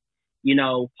anxiety, you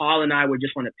know, Paul and I were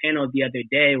just on a panel the other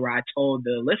day where I told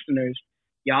the listeners,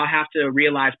 y'all have to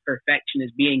realize perfection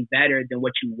is being better than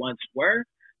what you once were,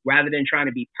 rather than trying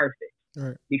to be perfect.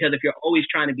 Right. Because if you're always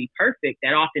trying to be perfect,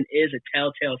 that often is a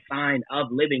telltale sign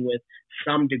of living with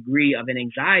some degree of an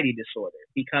anxiety disorder,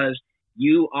 because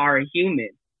you are a human.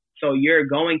 So you're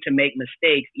going to make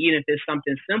mistakes, even if it's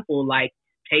something simple like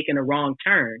taking a wrong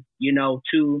turn. You know,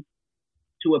 to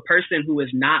a person who is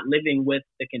not living with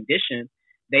the condition,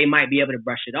 they might be able to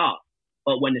brush it off.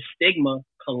 But when the stigma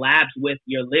collabs with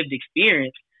your lived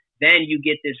experience, then you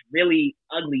get this really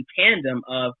ugly tandem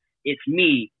of it's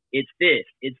me, it's this,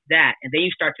 it's that. And then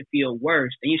you start to feel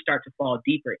worse. Then you start to fall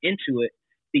deeper into it,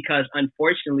 because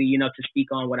unfortunately, you know, to speak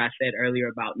on what I said earlier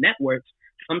about networks,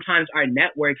 sometimes our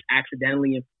networks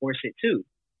accidentally enforce it too.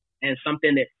 And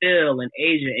something that Phil and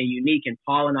Asia and Unique and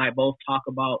Paul and I both talk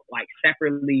about, like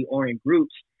separately or in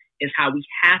groups, is how we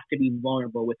have to be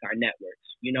vulnerable with our networks.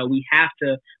 You know, we have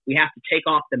to take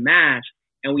off the mask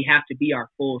and we have to be our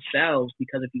full selves,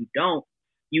 because if you don't,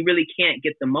 you really can't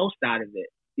get the most out of it.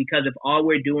 Because if all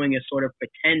we're doing is sort of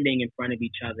pretending in front of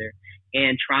each other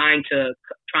and trying to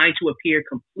appear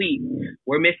complete,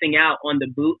 we're missing out on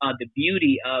the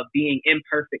beauty of being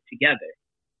imperfect together.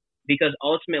 Because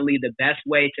ultimately, the best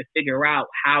way to figure out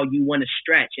how you want to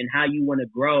stretch and how you want to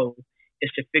grow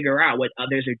is to figure out what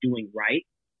others are doing right,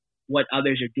 what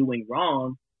others are doing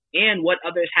wrong, and what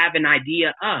others have an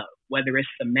idea of, whether it's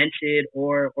cemented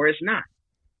or it's not.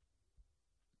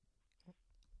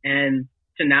 And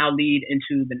to now lead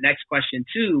into the next question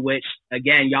too, which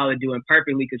again, y'all are doing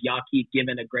perfectly because y'all keep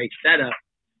giving a great setup.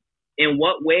 In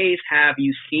what ways have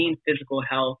you seen physical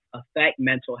health affect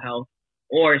mental health,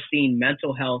 or seen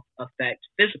mental health affect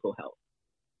physical health?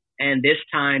 And this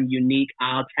time, Unique,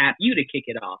 I'll tap you to kick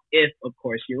it off, if, of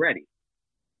course, you're ready.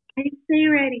 I stay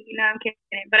ready. No, I'm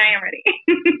kidding, but I am ready.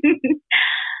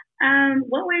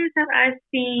 What ways have I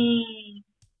seen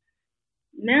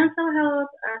mental health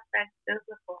affect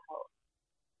physical health?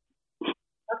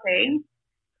 Okay.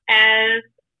 As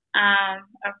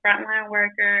a frontline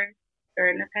worker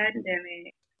during the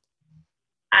pandemic,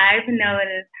 I've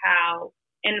noticed how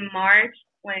in March,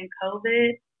 when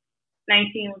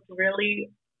COVID-19 was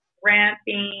really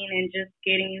ramping and just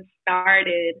getting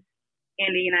started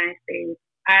in the United States,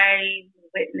 I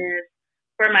witnessed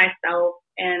for myself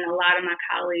and a lot of my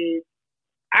colleagues,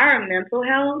 our mental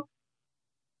health.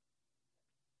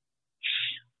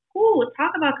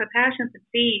 Talk about compassion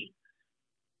fatigue.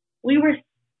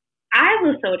 I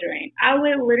was so drained. I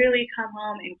would literally come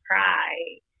home and cry.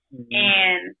 Mm-hmm.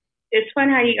 And it's fun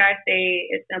how you guys say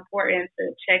it's important to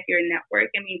check your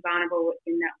network and be vulnerable with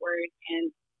your network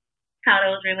and how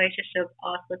those relationships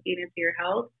also feed into your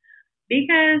health.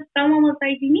 Because someone was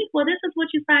like, Unique, well, this is what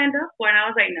you signed up for. And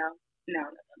I was like, no.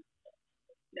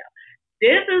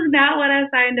 This is not what I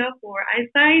signed up for. I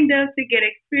signed up to get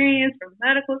experience from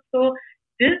medical school.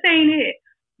 This ain't it.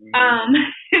 Mm-hmm.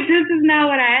 This is not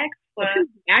what I asked for.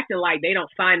 Acting like they don't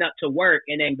sign up to work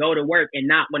and then go to work and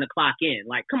not want to clock in.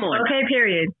 Like, come on. Okay,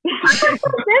 period. This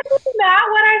is not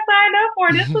what I signed up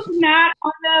for. This was not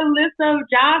on the list of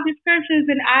job descriptions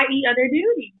and i.e. other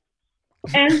duties.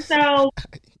 And so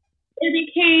it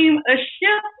became a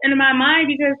shift in my mind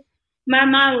because my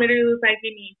mom literally was like,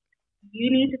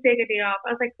 you need to take a day off.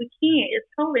 I was like, we can't. It's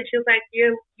COVID. She was like,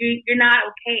 you're not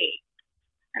okay.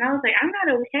 And I was like, I'm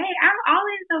not okay. I'm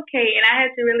always okay. And I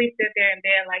had to really sit there and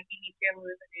bed like, you're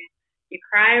losing it. You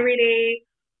cry every day.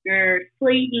 You're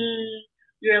sleeping.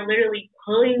 You're literally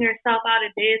pulling yourself out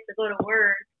of bed to go to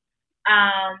work.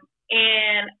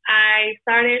 And I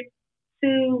started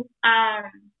to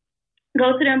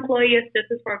go to the employee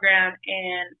assistance program,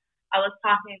 and I was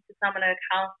talking to some of the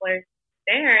counselors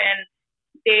there, and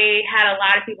they had a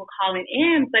lot of people calling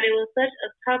in, but it was such a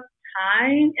tough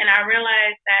time. And I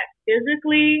realized that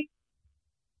physically,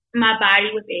 my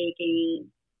body was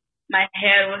aching. My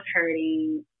head was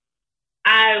hurting.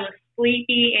 I was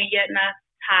sleepy and yet not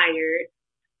tired.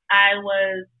 I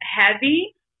was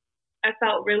heavy. I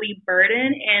felt really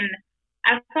burdened, and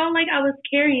I felt like I was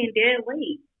carrying dead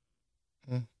weight.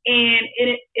 Mm. And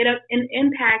it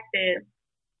impacted,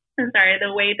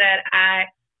 the way that I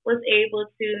was able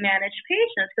to manage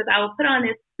patients, because I would put on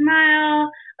this smile,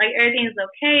 like everything's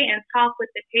okay, and talk with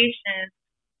the patients.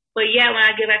 But yet when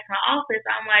I get back to my office,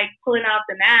 I'm like pulling off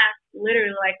the mask,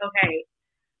 literally like, okay,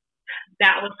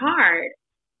 that was hard.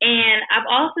 And I've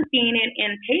also seen it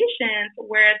in patients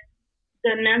where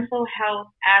the mental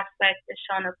health aspect is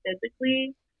shown up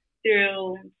physically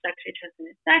through sexually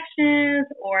transmitted infections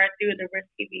or through the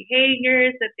risky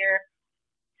behaviors that they're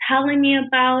telling me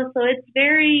about. So it's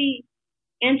very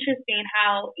interesting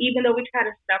how, even though we try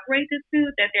to separate the two,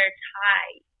 that they're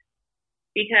tied.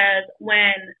 Because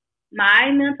when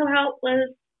my mental health was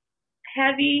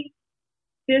heavy,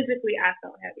 physically I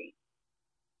felt heavy.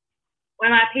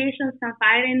 When my patients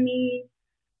confide in me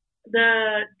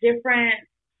the different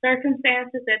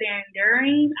circumstances that they're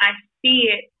enduring, I see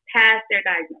it past their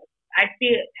diagnosis. I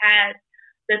see it past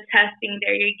the testing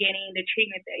that you're getting, the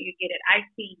treatment that you're getting. I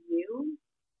see you.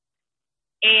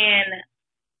 And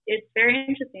it's very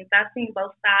interesting. So I've seen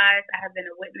both sides. I have been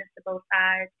a witness to both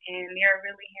sides, and they're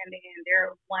really hand in hand.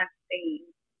 They're one thing.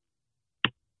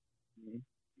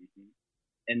 Mm-hmm.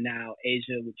 And now,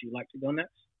 Asia, would you like to go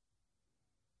next?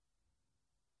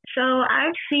 So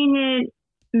I've seen it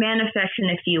manifest in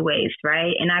a few ways,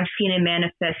 right? And I've seen it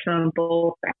manifest from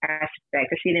both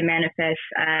aspects. I've seen it manifest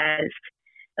as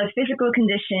a physical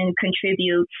condition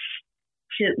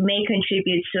may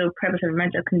contribute to a prevalence of a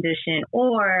mental condition,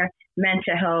 or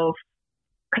mental health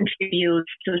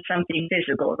contributes to something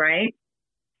physical, right?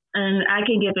 And I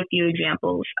can give a few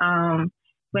examples.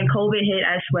 When COVID hit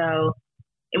as well,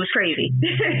 it was crazy.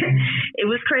 It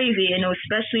was crazy, and it was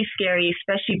especially scary,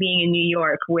 especially being in New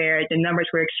York where the numbers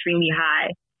were extremely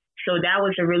high. So that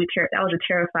was a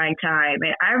terrifying time.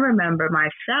 And I remember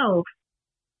myself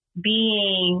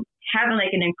having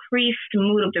like an increased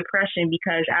mood of depression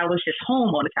because I was just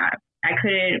home all the time. I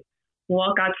couldn't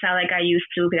walk outside like I used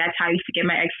to, because that's how I used to get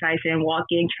my exercise in,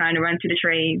 walking, trying to run to the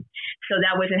train. So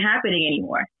that wasn't happening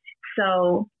anymore.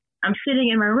 So I'm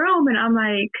sitting in my room and I'm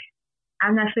like,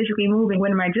 I'm not physically moving.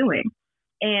 What am I doing?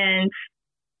 And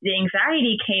the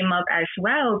anxiety came up as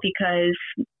well, because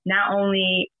not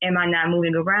only am I not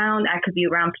moving around, I could be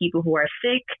around people who are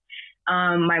sick.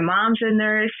 My mom's a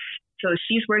nurse, so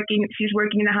she's working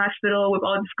in the hospital with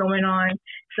all this going on.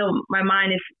 So my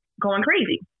mind is going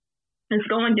crazy. It's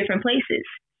going different places.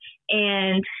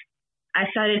 And I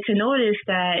started to notice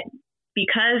that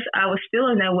because I was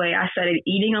feeling that way, I started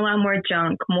eating a lot more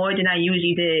junk, more than I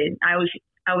usually did. I was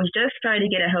just starting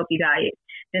to get a healthy diet.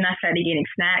 Then I started getting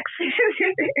snacks,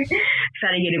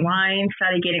 started getting wine,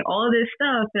 started getting all of this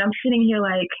stuff. And I'm sitting here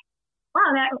like,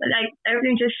 wow, that like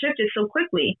everything just shifted so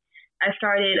quickly. I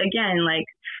started again like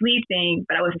sleeping,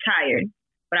 but I wasn't tired.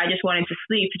 But I just wanted to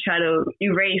sleep to try to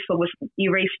erase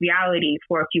reality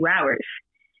for a few hours.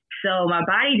 So my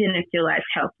body didn't feel as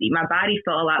healthy. My body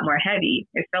felt a lot more heavy.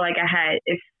 It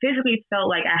physically felt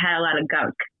like I had a lot of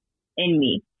gunk in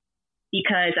me,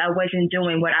 because I wasn't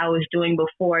doing what I was doing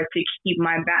before to keep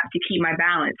my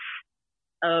balance.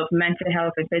 of mental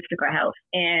health and physical health.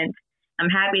 And I'm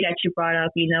happy that you brought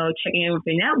up, checking in with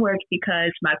your network,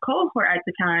 because my cohort at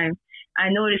the time, I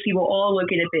noticed we were all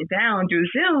looking a bit down through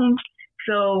Zoom.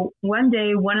 So one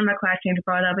day, one of my classmates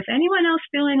brought up, is anyone else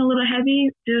feeling a little heavy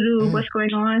due to what's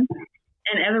going on?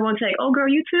 And everyone's like, oh, girl,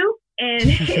 you too? And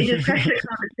it just started a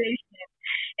conversation.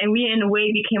 And we, in a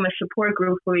way, became a support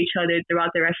group for each other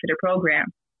throughout the rest of the program.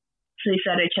 So we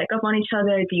started to check up on each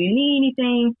other. Do you need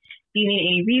anything? Do you need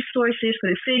any resources for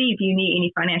the city? Do you need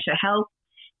any financial help?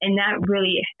 And that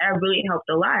really helped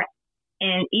a lot.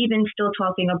 And even still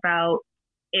talking about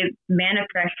it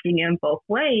manifesting in both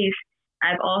ways,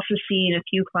 I've also seen a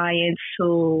few clients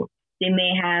who they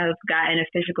may have gotten a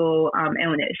physical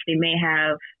illness. They may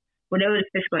have whatever the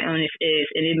physical illness is,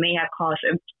 and it may have caused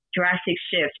a drastic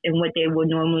shift in what they would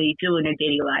normally do in their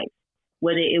daily life,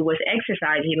 whether it was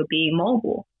exercising or being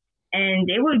mobile. And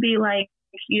they would be like,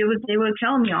 they would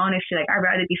tell me honestly, like, I'd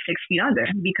rather be 6 feet under,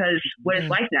 because what is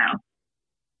life now?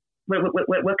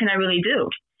 What can I really do?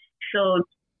 So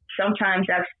sometimes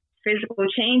that physical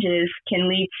changes can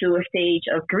lead to a stage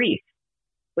of grief,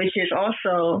 which is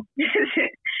also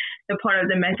the part of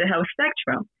the mental health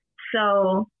spectrum.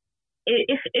 So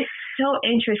it's so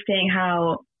interesting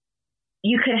how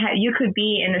you could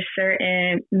be in a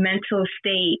certain mental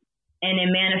state and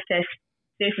it manifests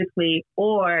physically,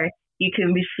 or you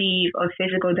can receive a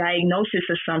physical diagnosis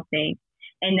of something,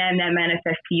 and then that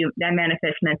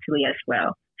manifests mentally as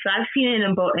well. So I've seen it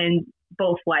in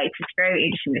both lights. It's very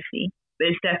interesting to see, but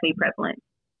it's definitely prevalent.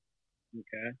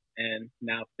 Okay. And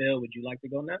now, Phil, would you like to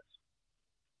go next?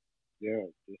 Yeah,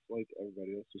 just like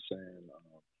everybody else is saying,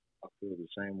 I feel the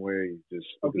same way.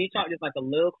 Can you talk just like a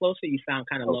little closer? You sound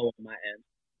kind of low on my end.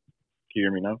 Can you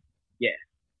hear me now? Yeah.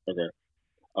 Okay.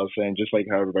 I was saying, just like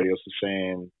how everybody else is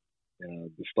saying,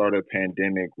 the start of the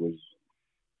pandemic was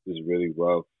really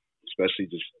rough, especially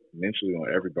just mentally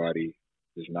on everybody,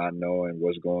 just not knowing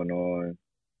what's going on.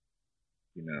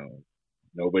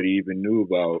 Nobody even knew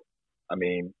about,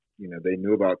 they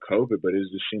knew about COVID, but it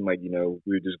just seemed like, we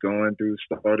were just going through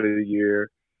the start of the year.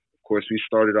 Of course, we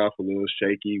started off a little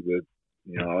shaky with,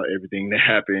 everything that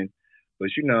happened, but,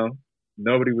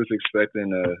 nobody was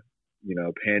expecting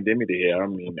a pandemic to hit.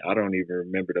 I don't even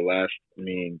remember the last,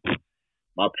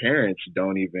 my parents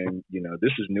don't even,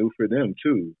 this is new for them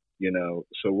too,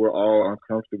 so we're all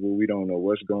uncomfortable. We don't know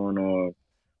what's going on.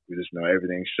 We just know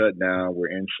everything's shut down. We're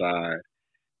inside.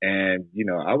 And,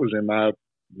 I was in my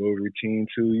little routine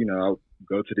too. I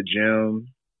go to the gym,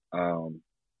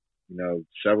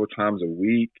 several times a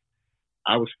week.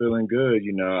 I was feeling good.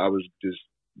 I was just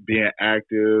being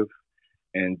active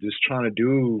and just trying to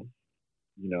do,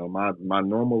 my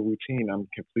normal routine. I'm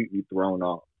completely thrown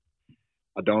off.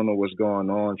 I don't know what's going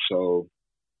on. So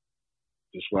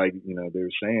just like, they were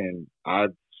saying, I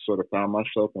sort of found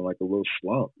myself in like a little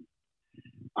slump.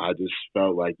 I just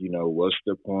felt like, what's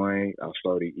the point? I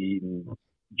started eating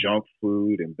junk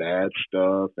food and bad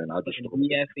stuff, and I just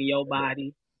yes, in your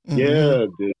body. Yeah,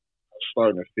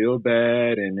 starting to feel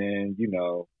bad, and then you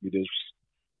just,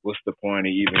 what's the point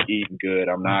of even eating good?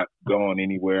 I'm not going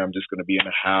anywhere. I'm just gonna be in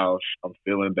the house. I'm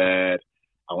feeling bad.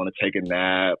 I want to take a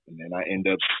nap, and then I end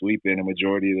up sleeping a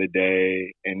majority of the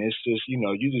day, and it's just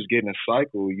you just get in a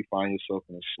cycle. You find yourself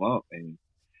in a slump, and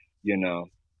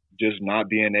just not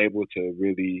being able to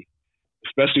really,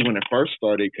 especially when it first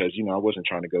started, because I wasn't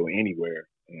trying to go anywhere.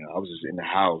 I was just in the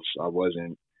house. I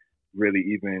wasn't really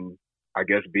even, I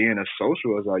guess, being as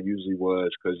social as I usually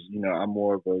was, because I'm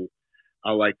more of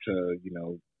I like to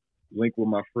link with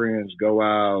my friends, go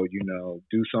out,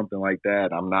 do something like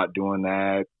that. I'm not doing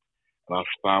that, and I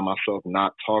find myself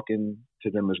not talking to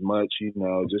them as much.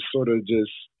 Just sort of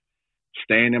just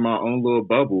staying in my own little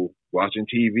bubble, watching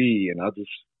TV, and I just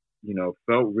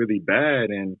felt really bad.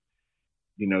 And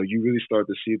you really start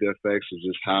to see the effects of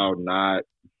just how not,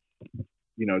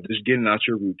 just getting out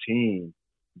your routine,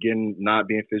 not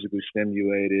being physically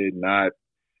stimulated, not,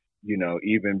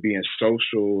 even being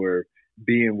social or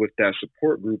being with that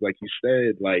support group, like you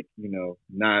said, like,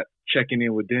 not checking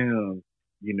in with them,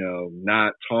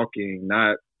 not talking,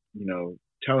 not,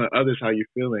 telling others how you're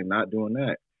feeling, not doing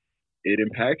that. It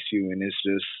impacts you. And it's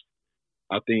just,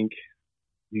 I think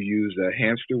you use a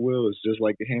hamster wheel. It's just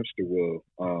like a hamster wheel.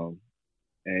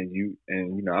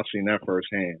 And I've seen that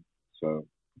firsthand. So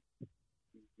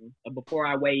before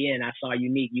I weigh in, I saw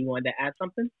Unique. You wanted to add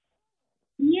something?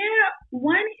 Yeah,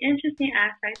 one interesting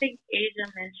aspect, I think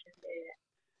Asia mentioned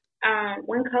it.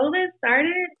 When COVID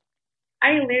started,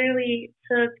 I literally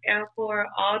took and poured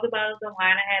all the bottles of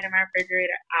wine I had in my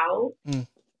refrigerator out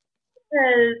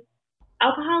because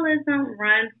alcoholism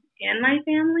runs in my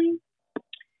family.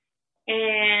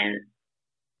 And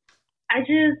I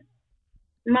just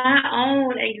my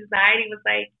own anxiety was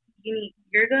like,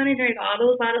 you're gonna drink all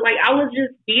those bottles. Like I was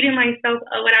just beating myself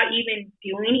up without even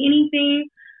doing anything,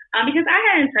 because I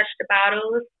hadn't touched the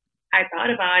bottles. I thought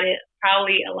about it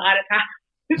probably a lot of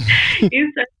times.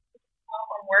 It's just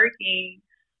working,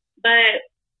 but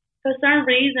for some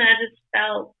reason, I just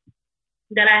felt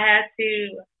that I had to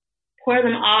pour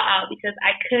them all out because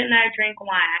I could not drink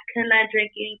wine. I could not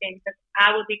drink anything because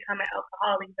I would become an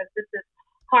alcoholic because this is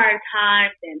hard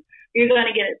times and you're going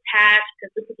to get attached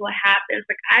because this is what happens.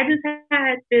 Like I just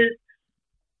had this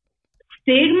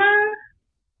stigma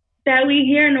that we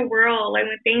hear in the world, like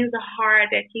when things are hard,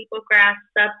 that people grasp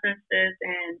substances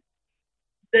and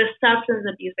the substance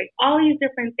abuse, like all these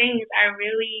different things. I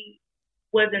really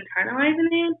was internalizing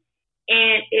it.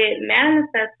 And it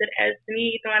manifested as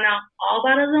me throwing out all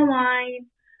bottles of wine.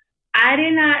 I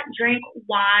did not drink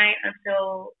wine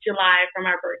until July for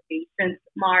my birthday, since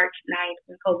March 9th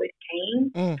when COVID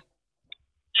came.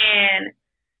 And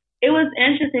it was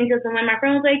interesting because when my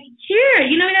friend was like, here,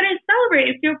 you gotta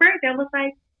celebrate. It's your birthday. I was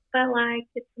like, but like,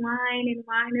 it's wine and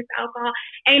wine is alcohol.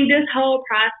 And this whole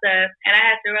process, and I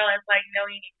had to realize, like, no,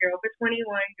 you're over 21,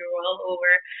 you're well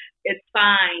over, it's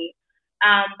fine.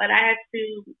 But I had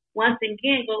to once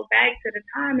again go back to the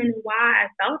time and why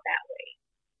I felt that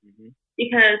way.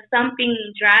 Because something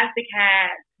drastic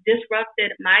had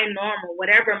disrupted my normal,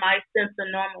 whatever my sense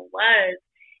of normal was.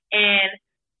 And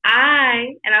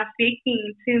I'm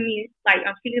speaking to me, like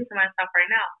I'm speaking to myself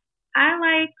right now. I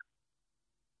like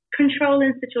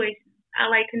controlling situations.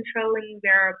 I like controlling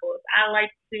variables. I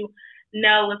like to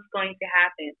know what's going to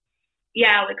happen.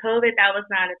 Yeah, with COVID, that was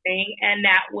not a thing. And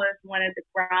that was one of the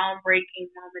groundbreaking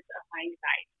moments of my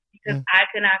anxiety because I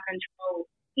could not control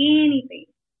anything.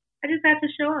 I just had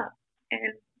to show up.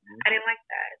 And I didn't like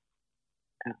that.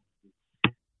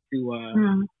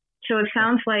 So it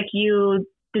sounds like you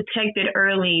detected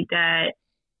early that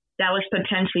was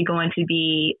potentially going to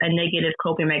be a negative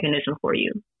coping mechanism for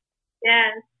you.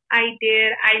 Yes, I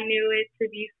did. I knew it to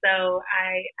be so.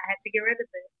 I had to get rid of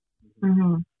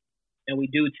it. And we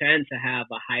do tend to have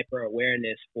a hyper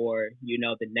awareness for,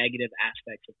 the negative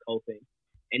aspects of coping.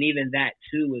 And even that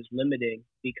too is limiting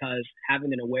because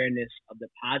having an awareness of the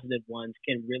positive ones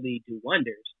can really do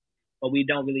wonders. But we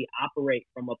don't really operate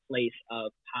from a place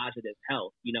of positive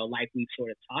health. Like we've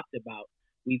sort of talked about,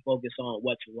 we focus on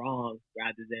what's wrong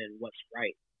rather than what's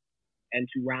right. And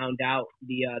to round out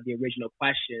the original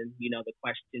question, the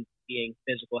question being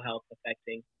physical health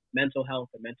affecting mental health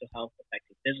or mental health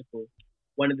affecting physical,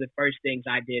 one of the first things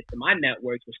I did for my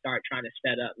networks was start trying to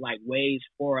set up like ways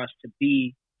for us to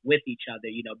be with each other,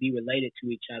 be related to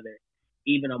each other,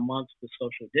 even amongst the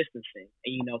social distancing.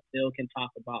 And, Phil can talk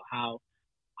about how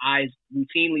I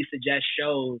routinely suggest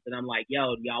shows that I'm like,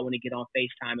 yo, y'all want to get on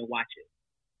FaceTime and watch it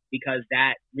because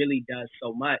that really does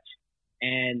so much.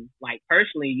 And like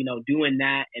personally, doing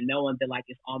that and knowing that like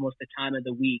it's almost the time of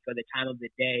the week or the time of the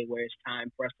day where it's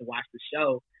time for us to watch the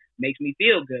show makes me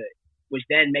feel good, which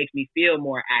then makes me feel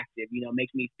more active,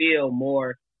 makes me feel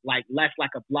more like less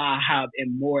like a blob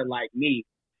and more like me.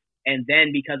 And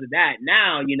then because of that,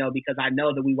 now, because I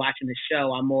know that we watching the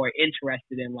show, I'm more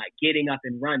interested in like getting up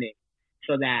and running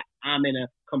so that I'm in a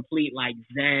complete like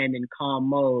zen and calm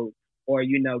mode or,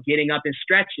 getting up and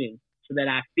stretching so that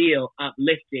I feel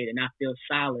uplifted and I feel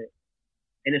solid.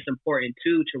 And it's important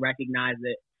too to recognize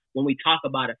that when we talk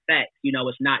about effects,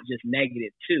 it's not just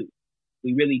negative too.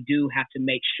 We really do have to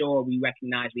make sure we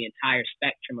recognize the entire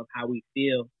spectrum of how we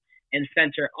feel and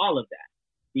center all of that.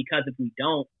 Because if we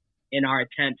don't, in our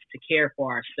attempts to care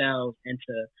for ourselves and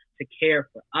to care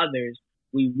for others,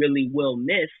 we really will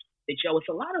miss that, it's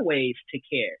a lot of ways to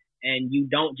care. And you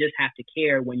don't just have to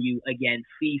care when you, again,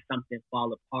 see something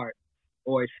fall apart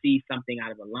or see something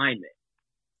out of alignment.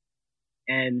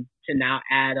 And to now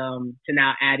add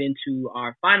into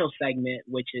our final segment,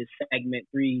 which is segment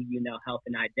 3, health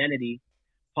and identity,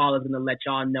 Paul is going to let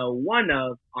y'all know one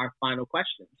of our final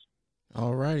questions.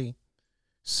 All righty.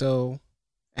 So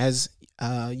as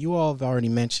you all have already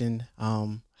mentioned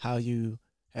how you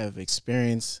have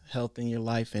experienced health in your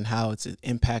life and how it's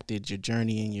impacted your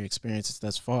journey and your experiences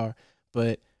thus far.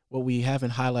 But what we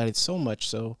haven't highlighted so much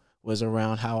so was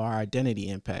around how our identity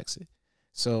impacts it.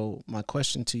 So my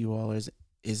question to you all is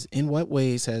in what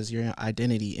ways has your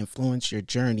identity influenced your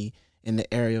journey in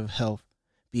the area of health,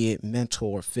 be it mental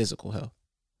or physical health?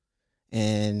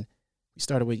 And we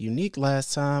started with Unique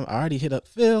last time. I already hit up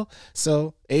Phil.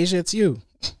 So Asia, it's you.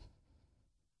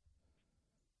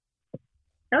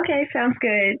 Okay, sounds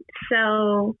good.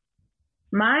 So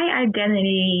my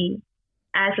identity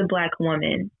as a Black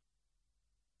woman,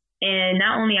 and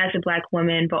not only as a Black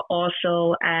woman, but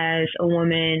also as a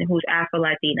woman who's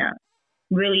Afro-Latina,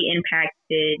 really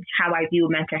impacted how I view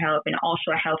mental health and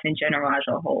also health in general as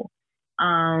a whole.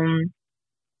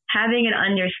 Having an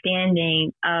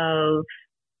understanding of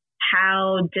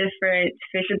how different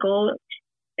physical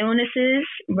illnesses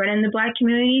run in the Black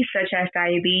community, such as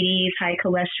diabetes, high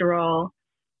cholesterol,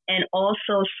 and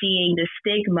also seeing the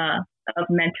stigma of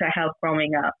mental health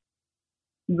growing up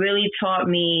really taught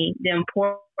me the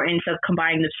importance of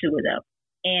combining the two of them.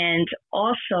 And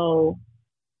also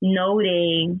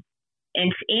noting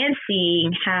and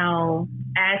seeing how,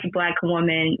 as Black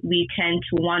women, we tend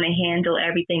to want to handle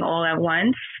everything all at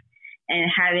once,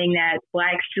 and having that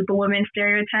Black superwoman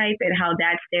stereotype and how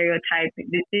that stereotype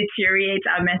deteriorates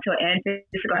our mental and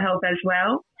physical health as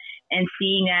well. And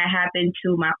seeing that happen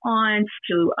to my aunts,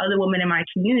 to other women in my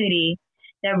community,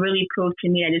 that really proved to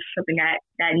me that it's something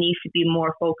that needs to be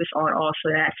more focused on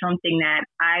also. That's something that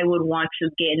I would want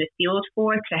to get in the field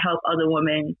for to help other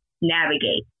women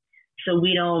navigate, so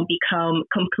we don't become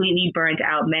completely burnt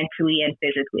out mentally and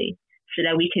physically, so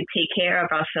that we can take care of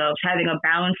ourselves, having a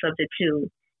balance of the two,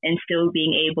 and still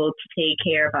being able to take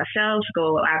care of ourselves,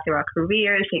 go after our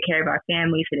careers, take care of our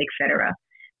families, and etc.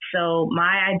 So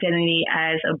my identity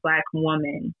as a Black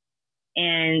woman,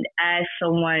 and as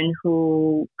someone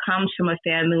who comes from a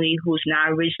family who's not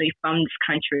originally from this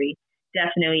country,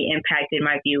 definitely impacted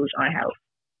my views on health.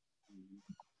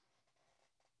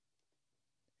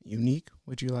 Unique,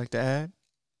 would you like to add?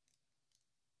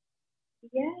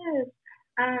 Yes.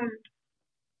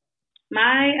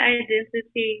 My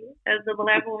identity as a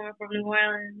Black woman from New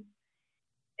Orleans,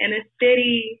 in a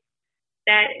city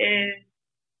that is,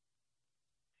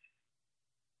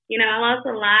 I lost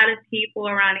a lot of people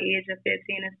around the age of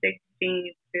 15 and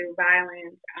 16 to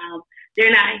violence.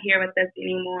 They're not here with us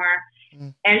anymore.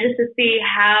 And just to see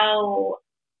how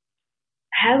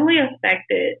heavily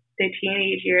affected the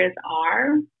teenage years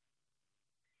are,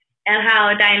 and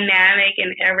how dynamic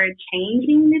and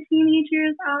ever-changing the teenage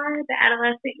years are, the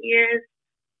adolescent years,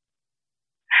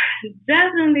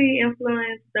 definitely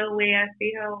influence the way I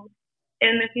feel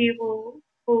and the people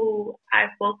who I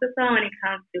focus on when it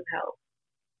comes to health.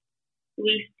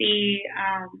 We see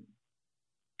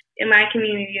in my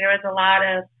community, there was a lot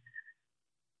of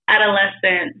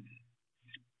adolescents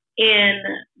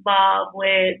involved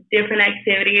with different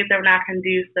activities that were not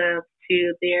conducive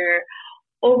to their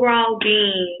overall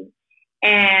being.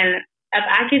 And if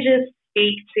I could just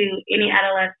speak to any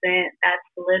adolescent that's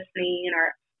listening,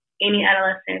 or any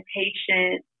adolescent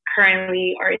patient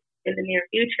currently or in the near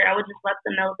future, I would just let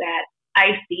them know that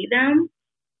I see them.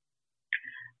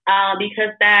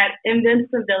 Because that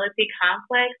invincibility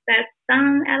complex that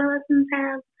some adolescents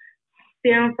have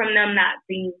stem from them not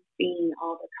being seen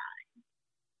all the time.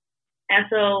 And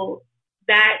so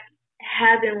that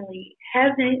heavily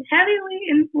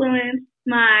influenced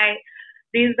my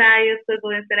desire to go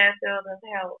into that field of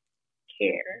health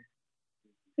care,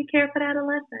 to care for the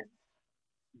adolescents.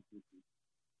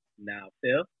 Now,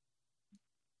 Phil?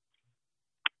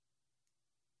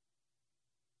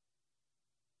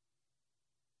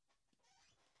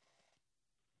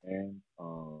 And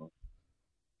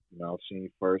I've seen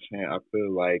firsthand. I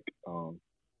feel like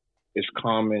it's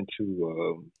common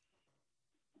to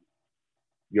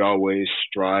you're always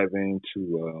striving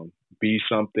to be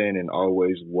something, and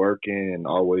always working, and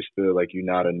always feel like you're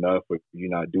not enough or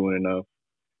you're not doing enough.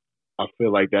 I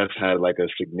feel like that's had like a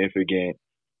significant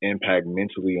impact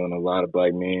mentally on a lot of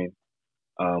Black men,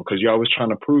 because you're always trying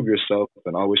to prove yourself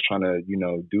and always trying to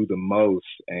do the most,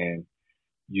 and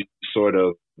you sort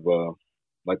of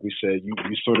like we said, you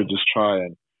sort of just try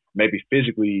and maybe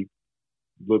physically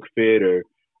look fit, or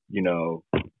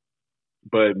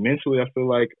but mentally I feel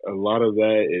like a lot of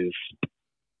that is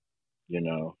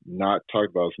not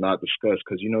talked about, it's not discussed,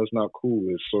 because it's not cool.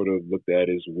 It's sort of looked at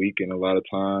as weak, and a lot of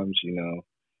times,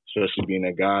 especially being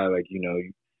a guy, like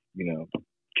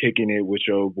kicking it with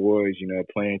your boys,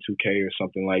 playing 2K or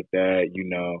something like that,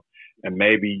 and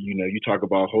maybe you talk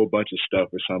about a whole bunch of stuff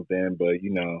or something, but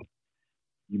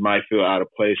you might feel out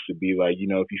of place to be like, if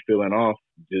you're feeling off,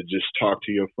 just talk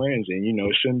to your friends, and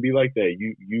it shouldn't be like that.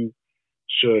 You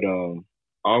should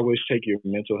always take your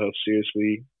mental health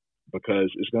seriously,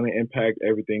 because it's going to impact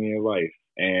everything in your life.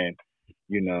 And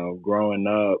growing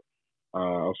up, I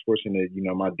was fortunate,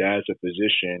 my dad's a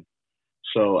physician,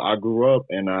 so I grew up,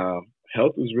 and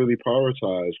health was really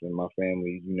prioritized in my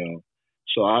family,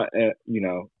 so I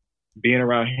being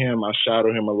around him, I shadow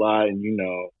him a lot, and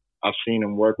I've seen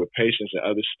him work with patients and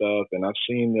other stuff, and I've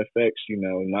seen the effects,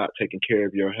 not taking care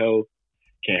of your health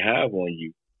can have on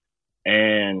you.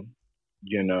 And,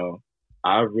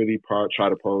 I really try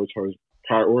to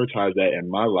prioritize that in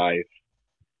my life.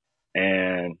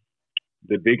 And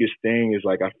the biggest thing is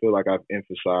like I feel like I've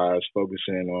emphasized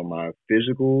focusing on my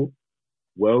physical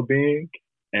well being,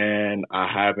 and I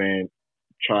haven't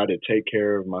tried to take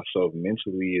care of myself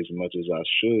mentally as much as I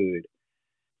should.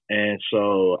 And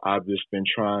so I've just been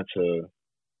trying to,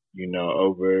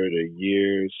 over the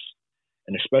years,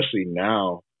 and especially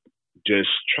now, just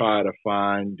try to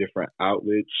find different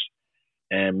outlets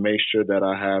and make sure that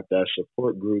I have that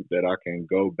support group that I can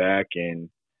go back and,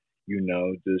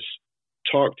 just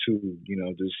talk to,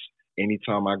 just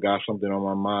anytime I got something on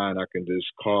my mind, I can just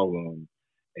call them.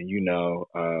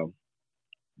 And,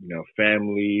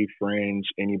 family, friends,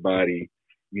 anybody,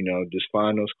 just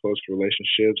find those close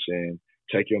relationships and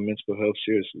take your mental health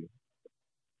seriously.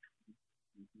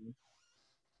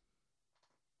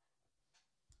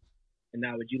 And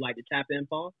now, would you like to tap in,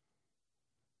 Paul?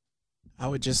 I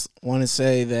would just want to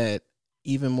say that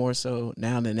even more so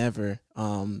now than ever,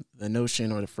 the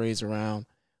notion or the phrase around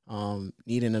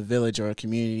needing a village or a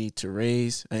community to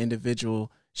raise an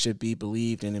individual should be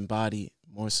believed and embodied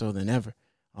more so than ever,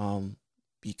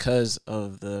 because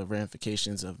of the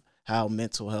ramifications of how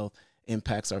mental health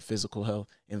impacts our physical health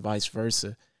and vice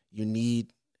versa. You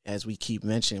need, as we keep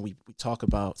mentioning, we talk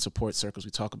about support circles,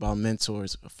 we talk about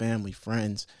mentors, family,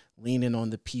 friends, leaning on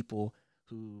the people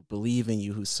who believe in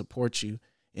you, who support you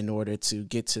in order to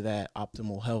get to that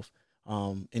optimal health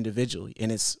individually.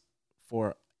 And it's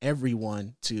for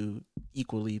everyone to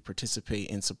equally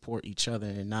participate and support each other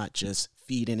and not just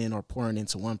feeding in or pouring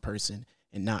into one person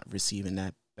and not receiving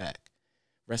that back.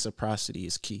 Reciprocity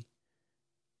is key.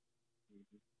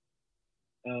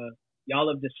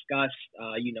 Y'all have discussed,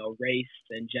 race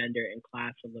and gender and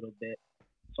class a little bit.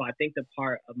 So I think the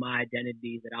part of my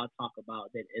identity that I'll talk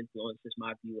about that influences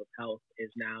my view of health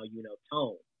is now,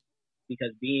 tone.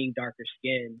 Because being darker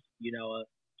skinned, a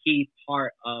key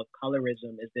part of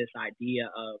colorism is this idea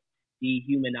of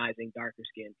dehumanizing darker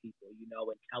skinned people,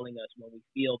 and telling us when we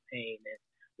feel pain and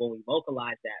when we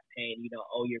vocalize that pain,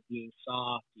 oh, you're being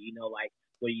soft, like,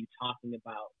 what are you talking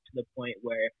about? To the point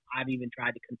where I've even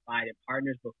tried to confide in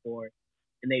partners before,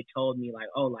 and they told me like,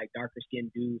 oh, like darker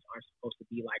skinned dudes aren't supposed to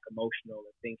be like emotional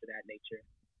and things of that nature.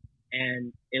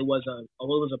 And it was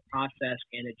a process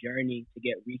and a journey to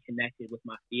get reconnected with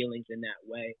my feelings in that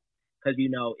way, because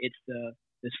it's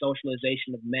the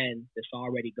socialization of men that's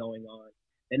already going on,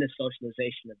 then the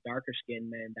socialization of darker skinned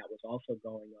men that was also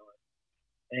going on.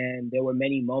 And there were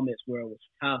many moments where it was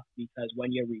tough, because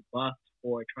when you're rebuffed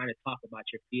for trying to talk about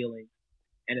your feelings,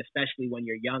 and especially when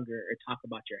you're younger, or talk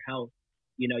about your health,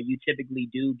 you typically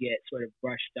do get sort of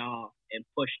brushed off and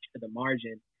pushed to the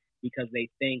margin, because they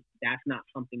think that's not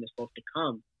something that's supposed to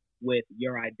come with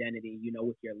your identity,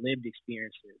 with your lived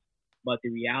experiences. But the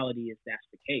reality is that's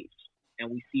the case. And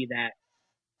we see that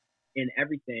in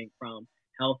everything from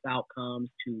health outcomes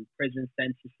to prison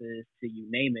sentences to you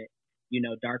name it.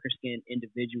 Darker skinned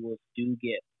individuals do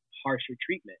get harsher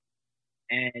treatment.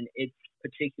 And it's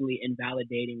particularly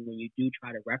invalidating when you do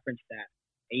try to reference that.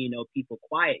 And, people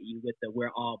quiet you with the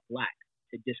 "we're all black"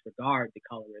 to disregard the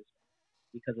colorism.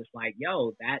 Because it's like,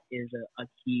 yo, that is a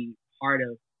key part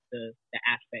of the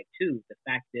aspect too. The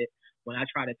fact that when I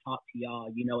try to talk to y'all,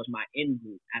 as my in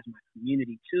group, as my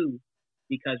community too,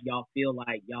 because y'all feel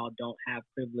like y'all don't have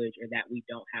privilege, or that we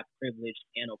don't have privileged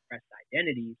and oppressed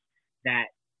identities,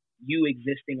 that you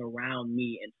existing around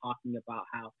me and talking about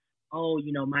how, oh,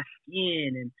 my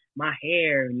skin and my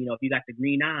hair, and, if you got the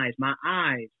green eyes, my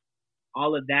eyes,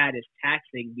 all of that is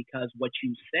taxing, because what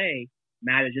you say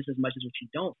matters just as much as what you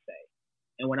don't say.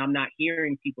 And when I'm not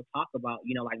hearing people talk about,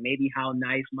 like maybe how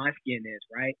nice my skin is,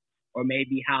 right? Or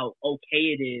maybe how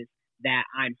okay it is that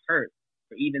I'm hurt,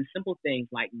 or even simple things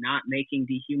like not making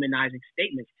dehumanizing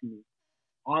statements to me,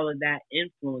 all of that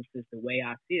influences the way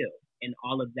I feel. And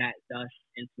all of that thus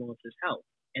influences health.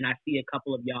 And I see a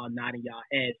couple of y'all nodding y'all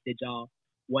heads. Did y'all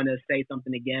want to say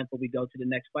something again before we go to the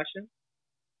next question?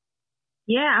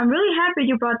 Yeah, I'm really happy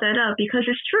you brought that up, because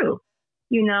it's true.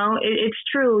 It's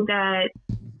true that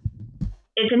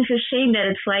it's a shame that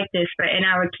it's like this, but in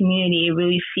our community, it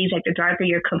really seems like the darker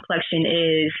your complexion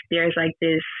is, there's like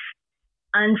this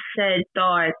unsaid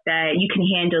thought that you can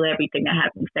handle everything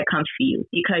that comes to you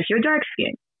because you're dark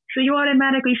skinned. So you're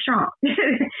automatically strong.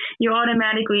 You're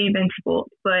automatically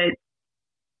invincible. But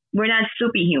we're not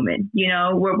superhuman,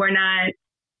 we're not.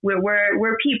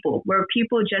 We're people. We're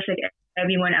people just like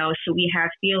everyone else. So we have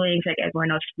feelings like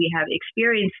everyone else. We have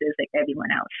experiences like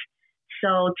everyone else.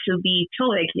 So to be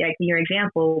told, like in your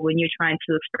example, when you're trying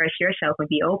to express yourself and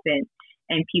be open,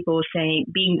 and people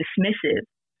being dismissive,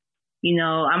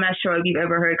 I'm not sure if you've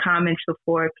ever heard comments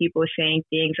before, people saying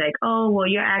things like, oh, well,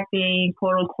 you're acting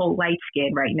quote unquote light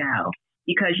skinned right now,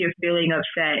 because you're feeling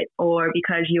upset or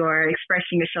because you're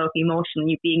expressing yourself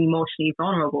emotionally, being emotionally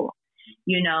vulnerable.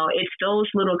 It's those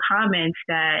little comments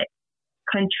that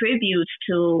contributes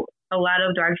to a lot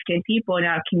of dark-skinned people in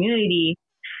our community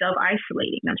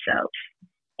self-isolating themselves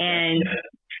and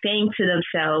staying to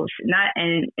themselves,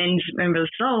 and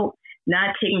result,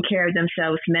 not taking care of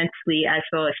themselves mentally as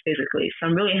well as physically. So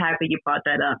I'm really happy you brought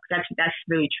that up. That's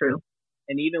really true.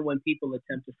 And even when people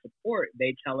attempt to support,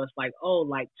 they tell us like, oh,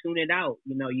 like tune it out.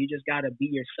 You just got to be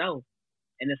yourself.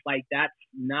 And it's like, that's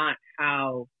not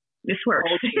how this works.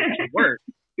 Cultures work.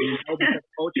 Because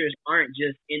cultures aren't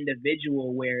just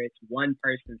individual where it's one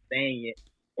person saying it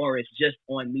or it's just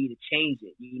on me to change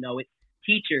it. It's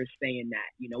teachers saying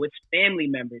that. It's family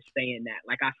members saying that.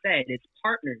 Like I said, it's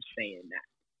partners saying that.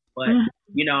 But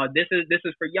this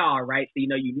is for y'all, right?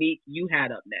 So Unique, you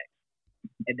had up next,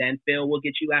 and then Phil will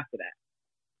get you after that.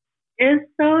 It's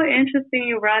so interesting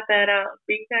you brought that up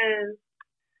because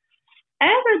as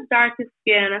a darker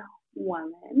skinned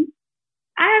woman,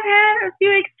 I've had a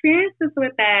few experiences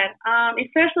with that,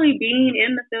 especially being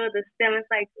in the field of STEM.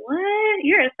 It's like, what?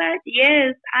 You're a scientist?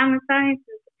 Yes, I'm a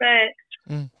scientist, but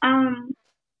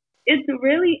it's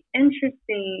really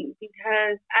interesting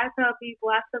because I tell people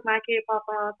I took my K-pop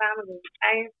a long time ago.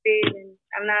 I ain't saying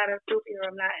I'm not a superhero.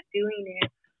 I'm not doing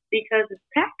it because it's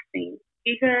taxing.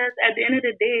 Because at the end of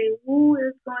the day, who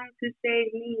is going to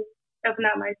save me if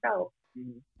not myself?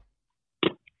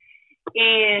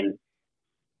 And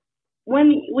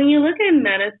when you look at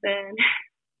medicine,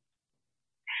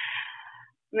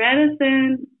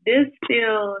 this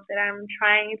field that I'm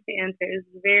trying to enter is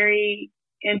very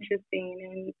interesting,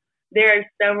 and there are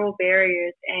several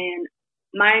barriers, and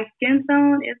my skin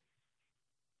tone is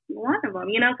one of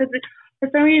them, because for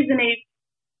some reason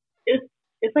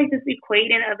it's like this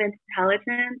equating of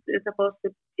intelligence is supposed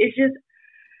to, it's just,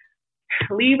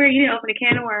 Libra, you didn't open a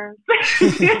can of worms.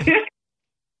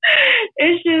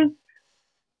 It's just,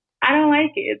 I don't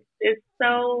like it. It's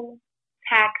so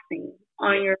taxing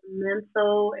on your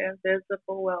mental and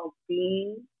physical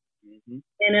well-being.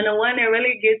 And then the one that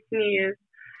really gets me is,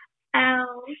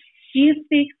 oh, you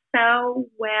speak so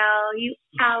well. You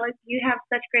have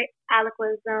such great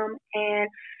eloquism, and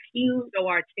you so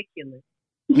articulate.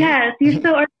 Yes, you're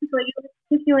so articulate. You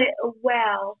articulate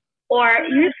well, or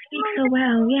you speak so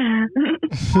well. Yeah, I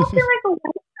feel like a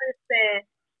white person.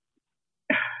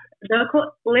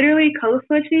 Literally code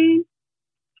switching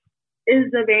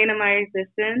is the bane of my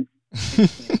existence. And it's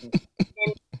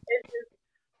just,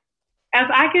 if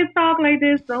I could talk like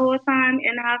this the whole time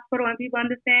in the hospital and people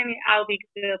understand me, I'll be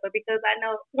good. But because I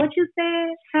know what you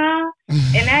said, huh?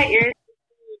 And that irritates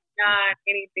me, not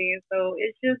anything. So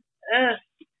it's just,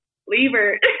 leave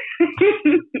her.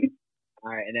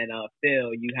 All right, and then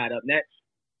Phil, you had up next.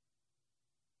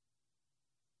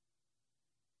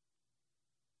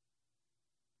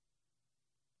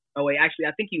 Oh wait, actually,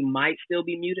 I think you might still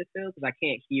be muted, Phil, because I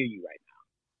can't hear you right now.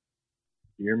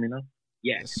 You hear me now?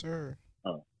 Yes, sir.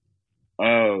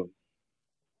 I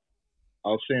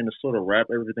was saying to sort of wrap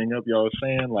everything up, y'all was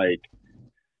saying, like,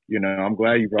 I'm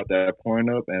glad you brought that point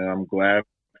up, and I'm glad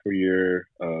for your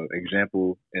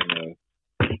example in the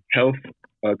health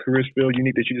career spill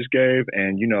Unique that you just gave.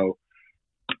 And,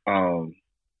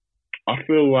 I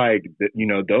feel like that,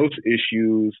 those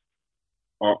issues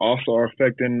are also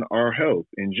affecting our health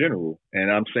in general. And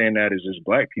I'm saying that as just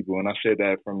Black people. And I say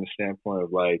that from the standpoint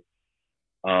of like,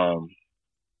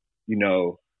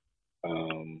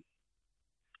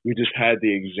 we just had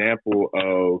the example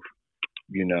of,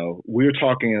 we were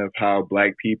talking of how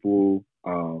Black people,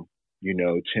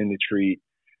 tend to treat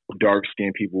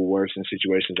dark-skinned people worse in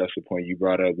situations. That's the point you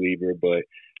brought up, Libra. But,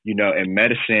 in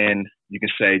medicine, you can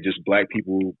say just Black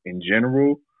people in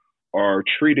general are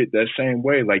treated that same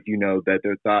way. Like, that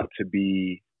they're thought to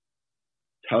be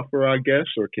tougher, I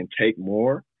guess, or can take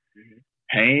more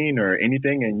pain or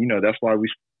anything. And, that's why we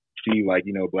see, like,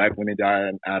 Black women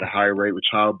die at a higher rate with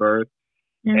childbirth.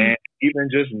 And even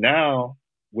just now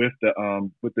with the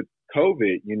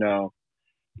COVID,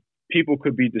 people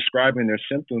could be describing their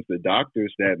symptoms to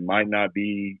doctors that might not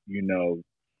be,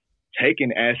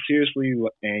 taken as seriously,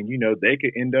 and, they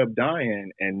could end up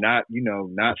dying and not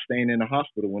staying in the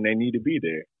hospital when they need to be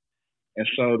there. And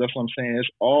so that's what I'm saying. It's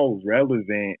all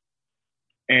relevant.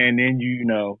 And then,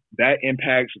 that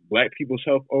impacts Black people's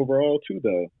health overall too,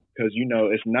 though, because,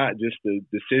 it's not just the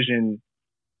decision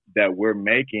that we're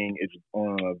making. It's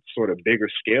on a sort of bigger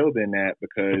scale than that,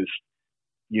 because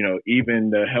even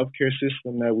the healthcare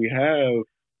system that we have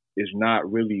is not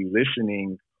really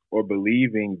listening or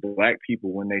believing Black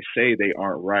people when they say they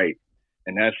aren't right.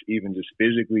 And that's even just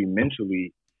physically,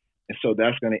 mentally. And so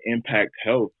that's going to impact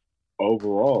health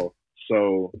overall.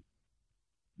 So,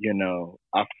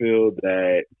 I feel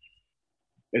that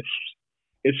it's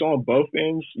it's on both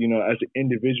ends, as an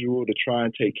individual to try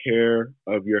and take care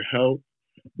of your health,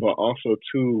 but also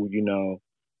too,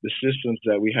 the systems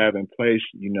that we have in place,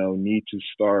 need to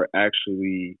start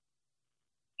actually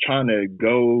trying to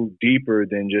go deeper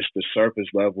than just the surface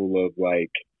level of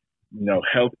like,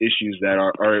 health issues that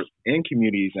are in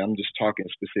communities. I'm just talking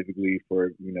specifically for,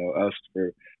 us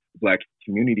for Black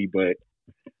community, but,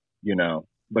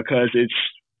 because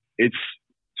it's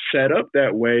set up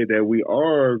that way that we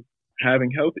are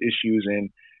having health issues, and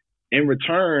in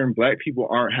return, Black people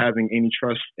aren't having any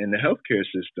trust in the healthcare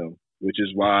system, which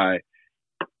is why,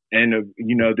 and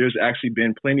there's actually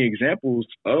been plenty of examples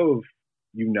of,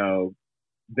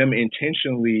 them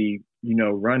intentionally,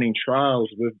 running trials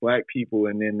with Black people,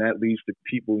 and then that leads to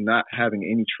people not having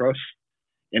any trust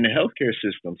in the healthcare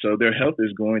system. So their health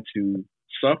is going to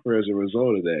suffer as a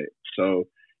result of that. So,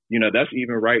 that's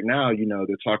even right now,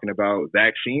 they're talking about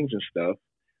vaccines and stuff.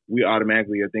 We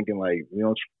automatically are thinking like, we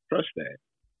don't trust that.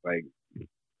 Like,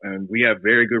 and we have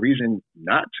very good reason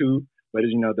not to, but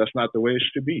that's not the way it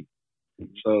should be.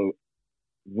 So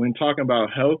when talking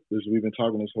about health, as we've been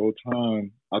talking this whole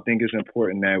time, I think it's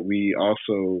important that we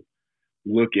also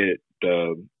look at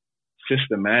the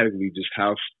systematically just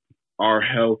how our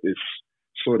health is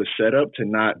sort of set up to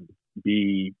not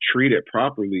be treated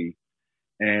properly.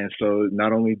 And so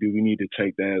not only do we need to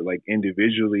take that like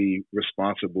individually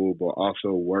responsible, but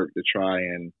also work to try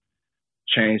and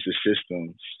change the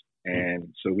systems. And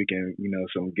so we can,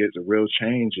 get a real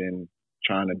change in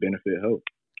trying to benefit health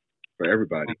for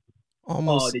everybody.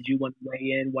 Paul, did you want to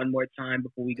weigh in one more time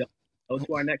before we go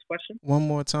to our next question? One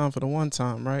more time for the one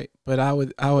time, right? But I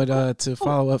would to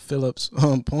follow up Philip's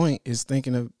point is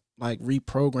thinking of like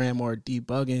reprogram or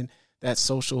debugging that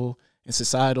social and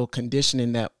societal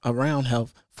conditioning that around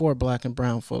health for Black and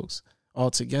brown folks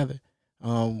altogether.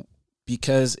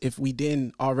 Because if we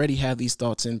didn't already have these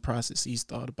thoughts and processes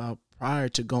thought about prior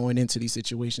to going into these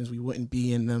situations, we wouldn't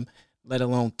be in them, let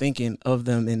alone thinking of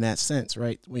them in that sense,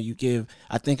 right? When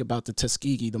I think about the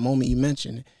Tuskegee, the moment you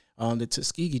mentioned the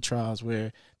Tuskegee trials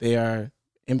where they are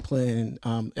implanting,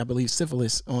 I believe,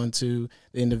 syphilis onto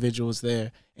the individuals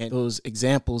there. And those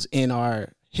examples in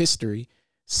our history,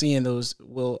 seeing those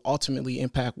will ultimately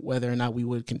impact whether or not we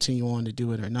would continue on to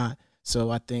do it or not. So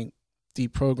I think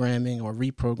deprogramming or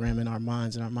reprogramming our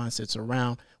minds and our mindsets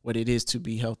around what it is to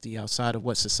be healthy outside of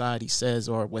what society says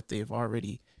or what they've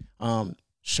already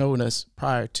shown us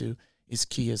prior to is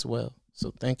key as well.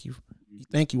 So thank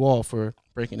you all for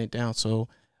breaking it down so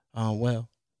well.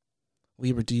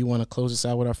 Libra, do you want to close us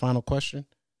out with our final question?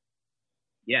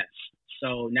 Yes.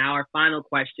 So now our final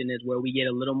question is where we get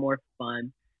a little more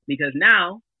fun, because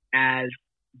now, as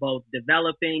both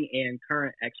developing and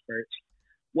current experts,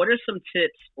 what are some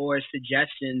tips or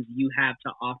suggestions you have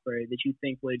to offer that you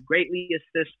think would greatly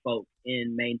assist folks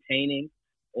in maintaining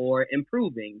or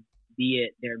improving, be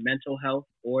it their mental health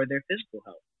or their physical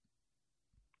health?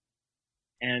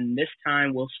 And this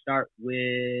time we'll start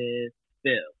with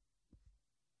Phil.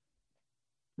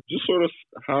 Just sort of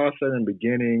how I said in the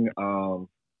beginning, I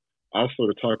was sort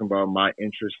of talking about my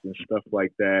interest and stuff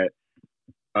like that.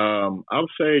 I would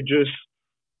say just,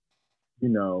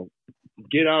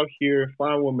 get out here,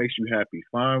 find what makes you happy,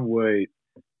 find what,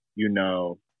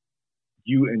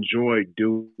 you enjoy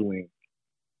doing.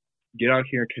 Get out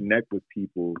here and connect with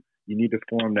people. You need to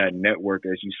form that network,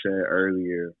 as you said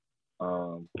earlier.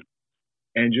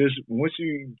 And just once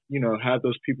you, have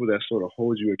those people that sort of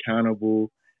hold you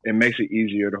accountable, it makes it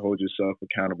easier to hold yourself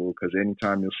accountable, because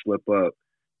anytime you slip up,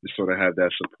 you sort of have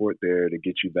that support there to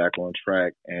get you back on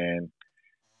track. And,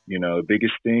 the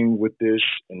biggest thing with this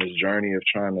and this journey of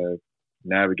trying to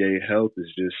navigate health is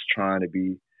just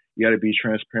you got to be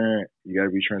transparent. You got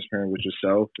to be transparent with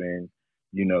yourself and,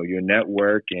 your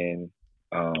network and,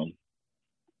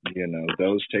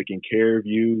 those taking care of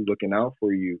you, looking out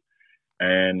for you.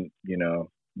 And,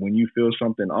 when you feel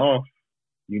something off,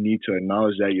 you need to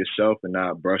acknowledge that yourself and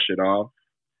not brush it off.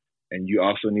 And you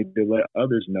also need to let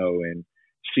others know and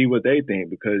see what they think,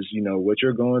 because, what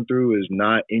you're going through is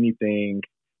not anything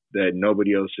that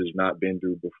nobody else has not been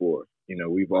through before.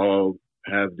 We've all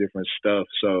have different stuff.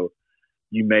 So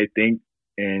you may think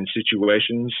in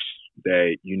situations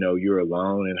that, you're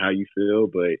alone in how you feel.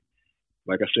 But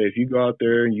like I say, if you go out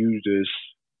there and you just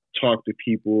talk to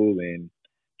people and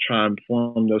try and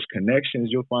form those connections,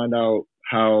 you'll find out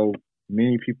how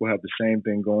many people have the same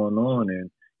thing going on.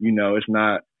 And, it's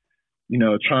not,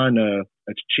 trying to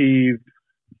achieve,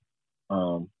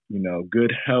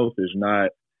 good health is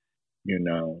not,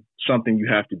 something you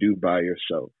have to do by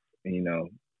yourself.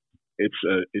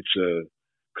 It's a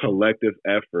collective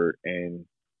effort, and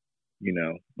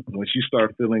once you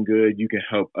start feeling good, you can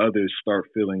help others start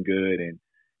feeling good, and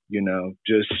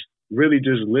just really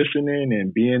just listening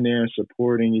and being there and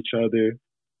supporting each other.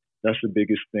 That's the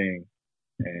biggest thing,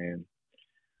 and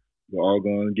we're all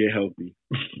going to get healthy.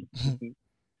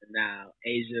 Now,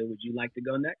 Asia, would you like to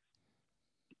go next?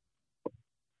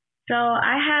 So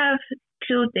I have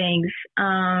two things.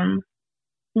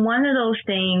 One of those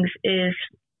things is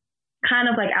kind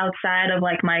of like outside of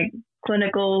like my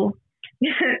clinical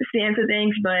stance of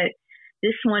things, but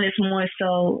this one is more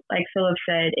so, like Philip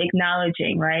said,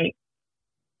 acknowledging, right?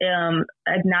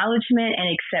 Acknowledgement and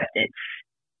acceptance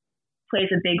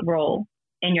plays a big role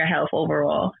in your health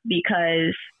overall,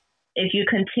 because if you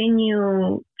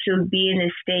continue to be in a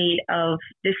state of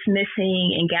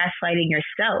dismissing and gaslighting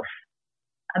yourself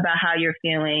about how you're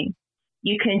feeling,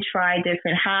 you can try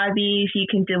different hobbies, you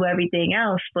can do everything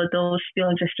else, but those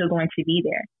feelings are still going to be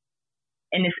there.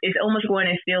 And it's almost going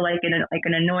to feel like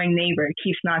an annoying neighbor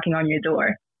keeps knocking on your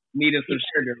door. Need us some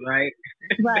sugar, right?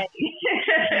 Right.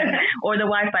 Or the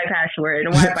Wi-Fi password,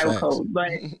 the Wi-Fi code.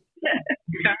 But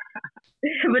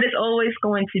but it's always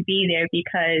going to be there,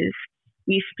 because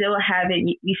we still haven't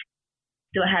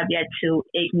yet to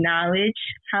acknowledge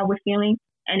how we're feeling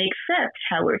and accept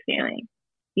how we're feeling.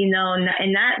 And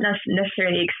not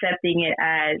necessarily accepting it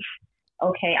as,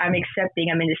 okay, I'm accepting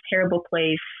I'm in this terrible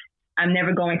place, I'm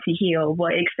never going to heal,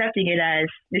 but accepting it as,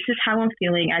 this is how I'm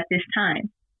feeling at this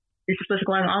time. This is what's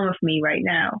going on with me right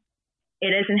now.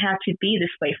 It doesn't have to be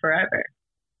this way forever,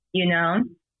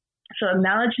 So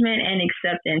acknowledgement and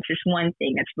acceptance is one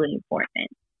thing that's really important.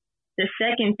 The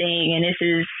second thing, and this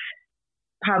is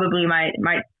probably my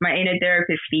inner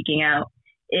therapist speaking out,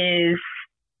 is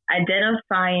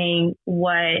identifying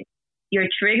what your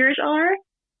triggers are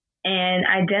and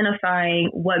identifying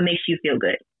what makes you feel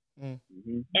good.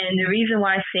 Mm-hmm. And the reason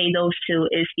why I say those two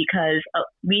is because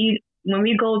when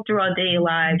we go through our daily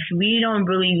lives, we don't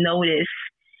really notice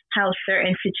how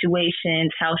certain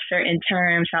situations, how certain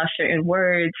terms, how certain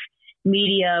words,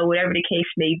 media, whatever the case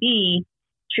may be,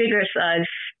 triggers us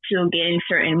to get in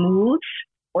certain moods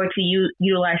or to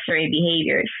utilize certain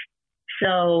behaviors.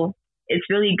 So it's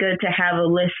really good to have a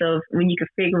list of, when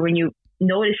you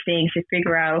notice things, to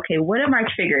figure out, okay, what are my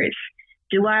triggers?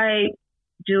 Does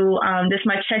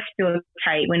my chest feel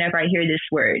tight whenever I hear this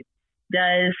word? Do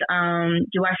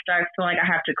I start feeling like I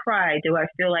have to cry? Do I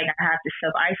feel like I have to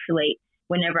self-isolate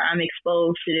whenever I'm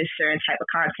exposed to this certain type of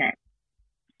content?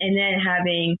 And then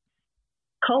having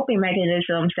coping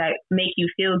mechanisms that make you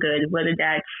feel good, whether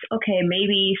that's, okay,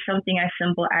 maybe something as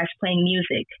simple as playing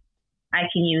music. I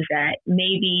can use that.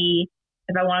 Maybe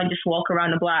if I want to just walk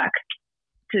around the block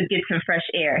to get some fresh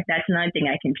air, that's another thing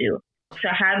I can do. So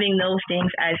having those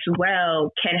things as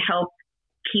well can help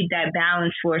keep that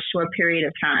balance for a short period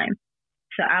of time.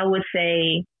 So I would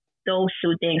say those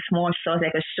two things more so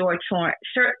like a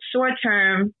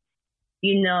short-term,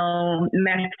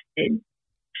 method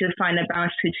to find a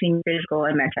balance between physical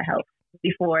and mental health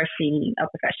before seeing a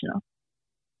professional.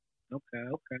 Okay.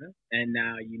 And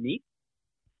now, Unique?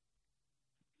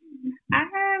 I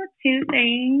have two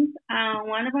things.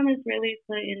 One of them is really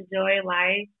to enjoy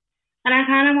life. And I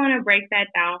kind of want to break that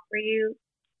down for you.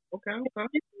 Okay.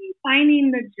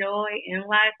 Finding the joy in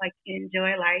life, like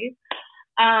enjoy life.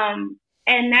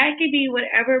 And that could be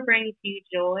whatever brings you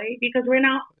joy, because we're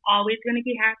not always going to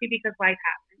be happy, because life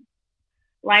happens.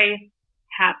 Life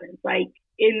happens. Like,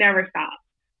 it never stops.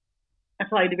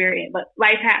 That's like the very end, but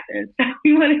life happens. So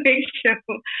we want to make sure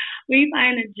we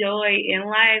find a joy in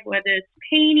life, whether it's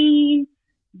painting,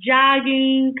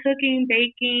 jogging, cooking,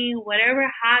 baking, whatever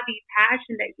hobby,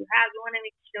 passion that you have. You want to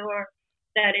make sure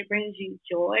that it brings you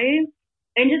joy.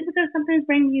 And just because something's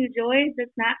bringing you joy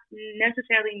does not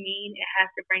necessarily mean it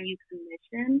has to bring you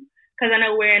commission. Because I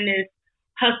know we're in this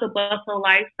hustle bustle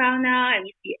lifestyle now, and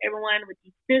we see everyone with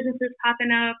these businesses popping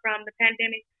up from the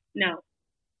pandemic. No.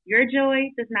 Your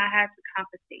joy does not have to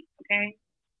compensate, okay?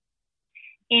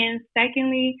 And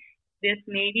secondly, this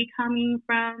may be coming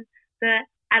from the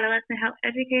adolescent health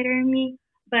educator in me,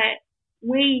 but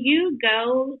when you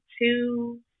go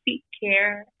to seek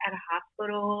care at a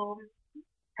hospital,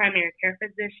 primary care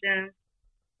physician,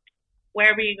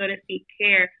 wherever you go to seek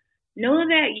care, know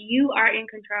that you are in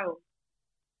control.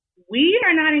 We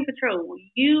are not in control.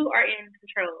 You are in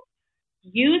control.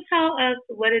 You tell us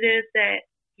what it is that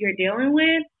you're dealing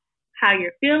with, how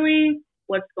you're feeling,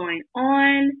 what's going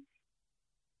on,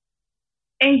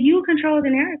 and you control the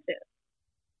narrative.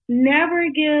 Never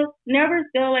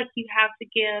feel like you have to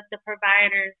give the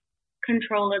providers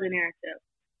control of the narrative.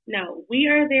 No, we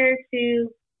are there to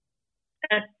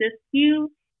assist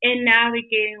you in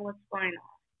navigating what's going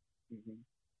on. Mm-hmm.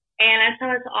 And I tell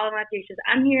it to all of my patients,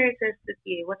 I'm here to assist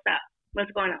you. What's up?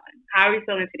 What's going on? How are we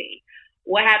feeling today?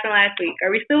 What happened last week? Are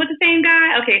we still with the same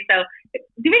guy? Okay, so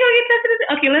do we go get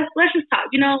tested? Okay, let's just talk.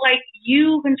 Like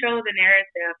you control the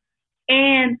narrative.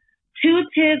 And 2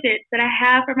 tidbits that I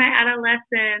have for my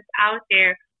adolescents out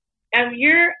there. If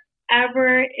you're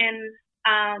ever in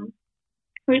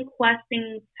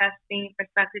requesting testing for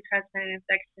sexually transmitted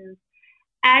infections,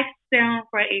 ask them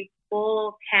for a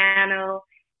full panel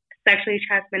sexually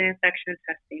transmitted infection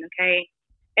testing, okay?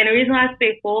 And the reason why I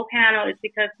say full panel is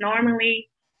because normally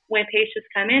when patients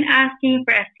come in asking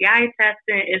for STI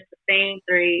testing, it's the same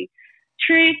 3: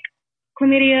 trich,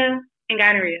 chlamydia, and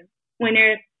gonorrhea. When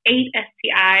there's 8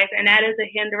 STIs, and that is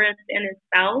a hindrance in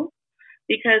itself,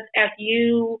 because if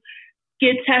you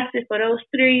get tested for those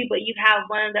 3, but you have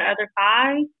one of the other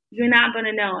 5, you're not going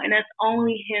to know. And that's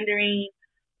only hindering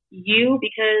you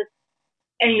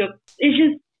it's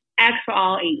just ask for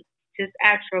all 8. Just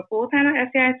ask for a full panel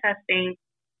STI testing.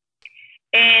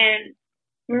 And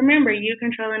remember, you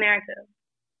control the narrative.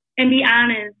 And be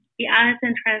honest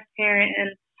and transparent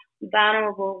and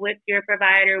vulnerable with your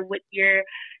provider, with your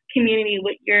community,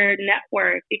 with your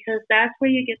network, because that's where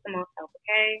you get the most help,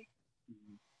 okay?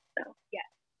 So,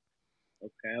 yeah.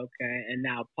 Okay. And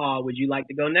now, Paul, would you like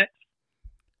to go next?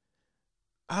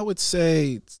 I would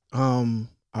say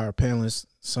our panelists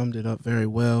summed it up very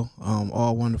well.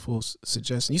 All wonderful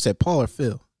suggestions. You said Paul or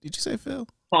Phil? Did you say Phil?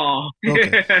 Paul.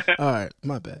 Okay. All right.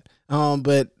 My bad.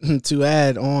 But to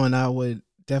add on, I would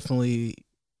definitely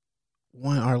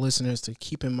want our listeners to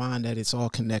keep in mind that it's all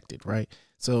connected, right?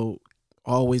 So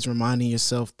always reminding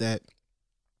yourself that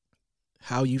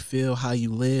how you feel, how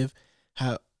you live,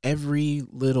 how every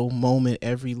little moment,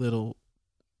 every little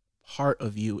part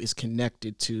of you is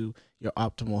connected to your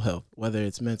optimal health, whether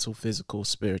it's mental, physical,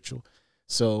 spiritual.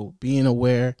 So being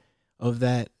aware of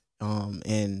that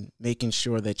and making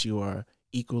sure that you are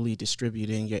equally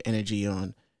distributing your energy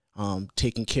on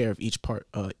taking care of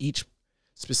each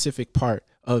specific part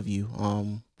of you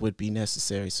would be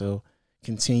necessary. So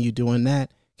continue doing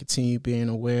that, continue being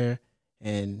aware,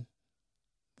 and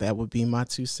that would be my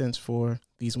 2 cents for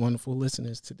these wonderful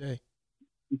listeners today.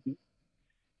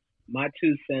 My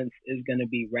 2 cents is going to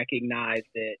be recognize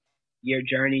that your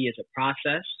journey is a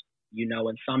process,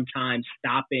 and sometimes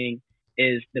stopping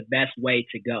is the best way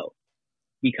to go.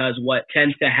 Because what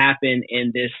tends to happen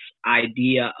in this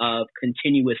idea of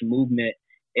continuous movement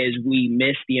is we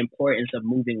miss the importance of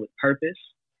moving with purpose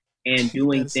and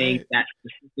doing things that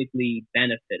specifically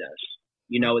benefit us.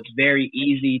 It's very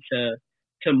easy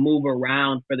to move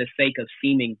around for the sake of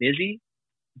seeming busy.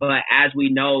 But as we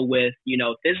know with,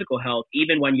 physical health,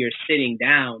 even when you're sitting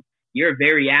down, you're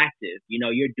very active.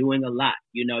 You're doing a lot.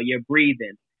 You're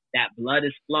breathing. That blood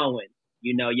is flowing.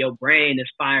 Your brain is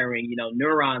firing.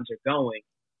 Neurons are going.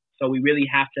 So we really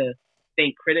have to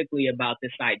think critically about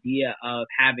this idea of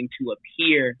having to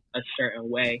appear a certain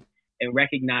way and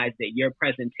recognize that your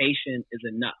presentation is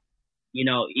enough.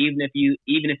 Even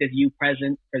if it's you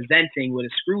presenting with a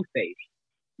screw face,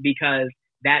 because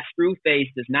that screw face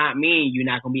does not mean you're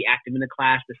not going to be active in the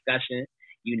class discussion,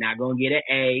 you're not going to get an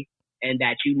A, and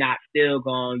that you're not still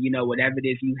going, whatever it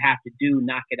is you have to do,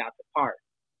 knock it out the park.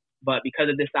 But because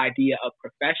of this idea of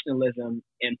professionalism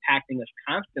impacting us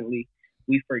constantly,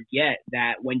 we forget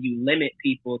that when you limit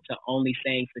people to only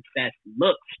saying success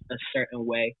looks a certain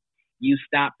way, you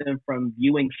stop them from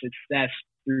viewing success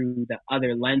through the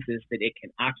other lenses that it can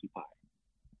occupy.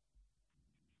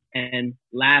 And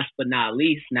last but not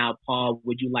least, now, Paul,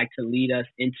 would you like to lead us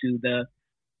into the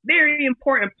very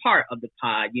important part of the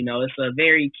pod? It's a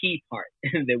very key part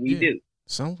that we do.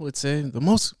 Some would say the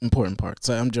most important part.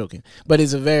 So I'm joking, but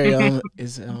it's a very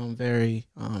very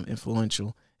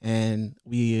influential, and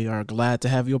we are glad to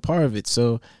have you a part of it.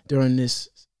 So during this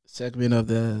segment of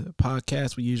the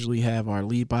podcast, we usually have our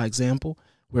lead by example,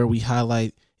 where we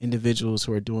highlight individuals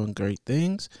who are doing great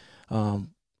things,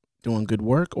 doing good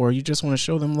work, or you just want to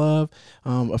show them love,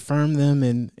 affirm them,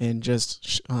 and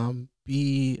just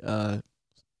be a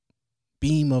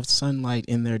beam of sunlight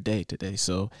in their day today.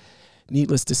 So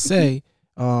needless to say,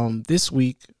 this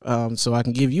week, so I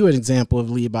can give you an example of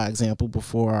lead by example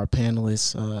before our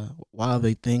panelists, while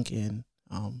they think and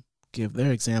give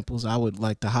their examples, I would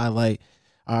like to highlight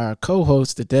our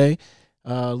co-host today,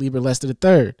 Lieber Lester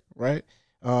III, right?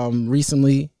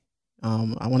 Recently,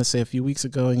 I want to say a few weeks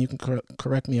ago, and you can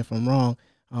correct me if I'm wrong,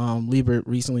 Lieber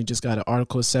recently just got an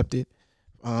article accepted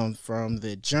from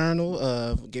the Journal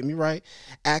of, get me right,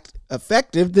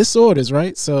 Affective Disorders,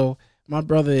 right? So my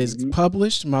brother is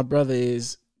published. My brother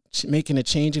is making a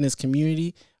change in his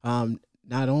community.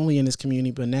 not only in his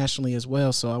community, but nationally as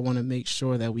well. So I want to make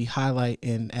sure that we highlight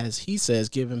and, as he says,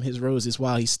 give him his roses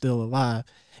while he's still alive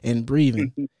and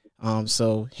breathing.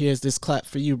 So here's this clap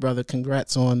for you, brother.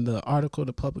 Congrats on the article,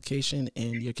 the publication,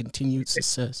 and your continued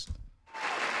success.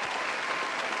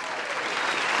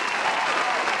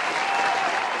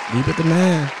 Leave it the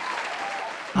man.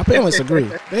 My parents agree.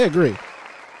 They agree.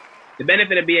 The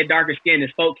benefit of being darker skinned is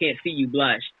folk can't see you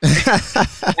blush.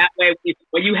 That way,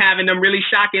 when you having them really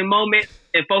shocking moments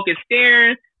and folk is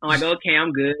staring, I'm like, okay,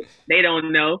 I'm good. They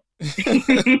don't know.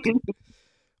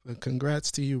 Well,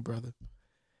 congrats to you, brother.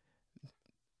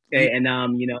 Okay, and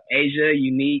Asia,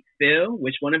 Unique, Phil,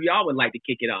 which one of y'all would like to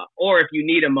kick it off? Or if you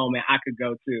need a moment, I could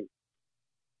go too.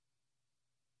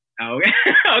 Okay,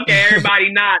 okay,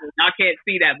 everybody nodded. Y'all can't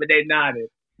see that, but they nodded.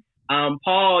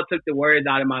 Paul took the words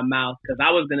out of my mouth because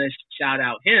I was going to shout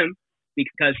out him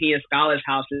because he and Scholars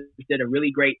House did a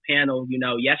really great panel,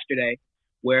 yesterday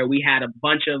where we had a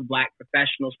bunch of Black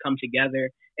professionals come together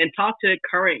and talk to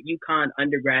current UConn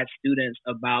undergrad students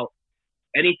about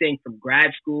anything from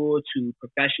grad school to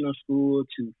professional school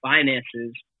to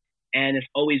finances. And it's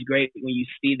always great when you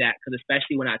see that because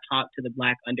especially when I talk to the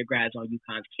Black undergrads on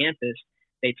UConn's campus,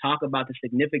 they talk about the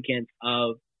significance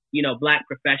of Black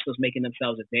professionals making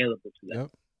themselves available to them.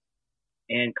 Yep.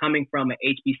 And coming from an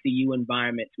HBCU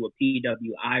environment to a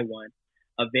PWI one,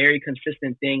 a very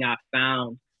consistent thing I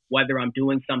found, whether I'm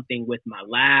doing something with my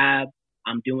lab,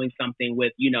 I'm doing something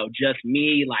with, just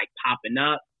me like popping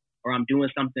up, or I'm doing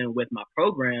something with my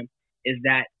program, is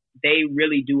that they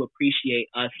really do appreciate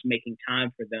us making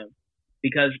time for them.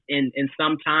 Because in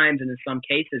some times and in some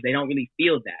cases, they don't really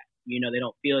feel that. They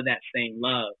don't feel that same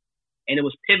love. And it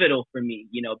was pivotal for me,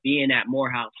 being at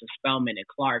Morehouse and Spelman and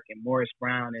Clark and Morris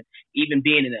Brown and even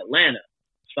being in Atlanta.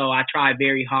 So I try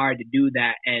very hard to do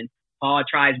that. And Paul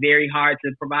tries very hard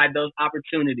to provide those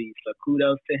opportunities. So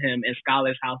kudos to him and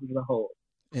Scholars House as a whole.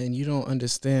 And you don't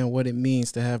understand what it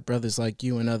means to have brothers like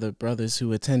you and other brothers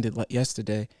who attended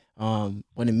yesterday,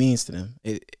 what it means to them.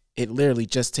 It literally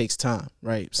just takes time,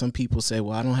 right? Some people say,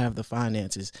 well, I don't have the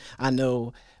finances. I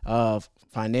know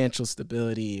financial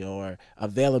stability or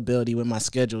availability with my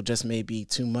schedule just may be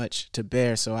too much to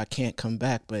bear, so I can't come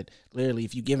back. But literally,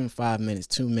 if you give them 5 minutes,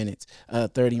 2 minutes,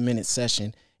 30-minute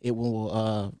session, it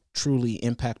will truly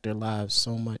impact their lives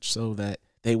so much so that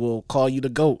they will call you the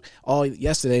GOAT.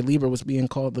 Yesterday, Libra was being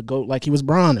called the GOAT like he was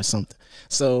Bron or something.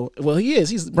 So, well, he is.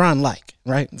 He's Bron-like,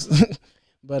 right?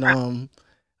 But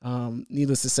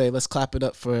needless to say, let's clap it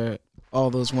up for all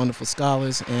those wonderful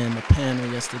scholars and the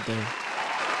panel yesterday.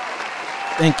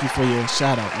 Thank you for your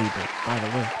shout out, Libra, by the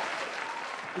way.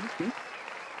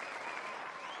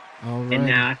 All right. And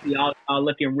now I see y'all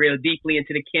looking real deeply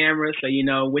into the camera, so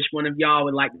which one of y'all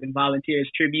would like to volunteer as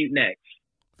tribute next?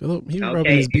 Philip, he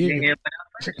rubbing his beard.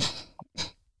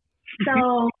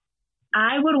 So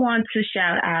I would want to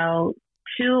shout out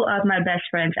two of my best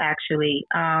friends, actually,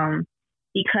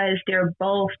 because they're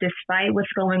both, despite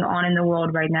what's going on in the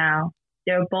world right now,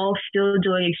 they're both still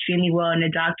doing extremely well in the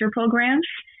doctor programs.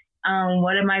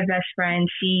 One of my best friends,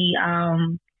 she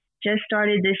just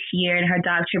started this year in her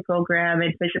doctorate program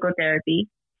in physical therapy,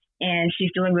 and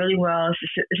she's doing really well.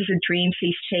 This is a dream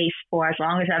she's chased for as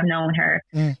long as I've known her.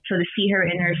 So to see her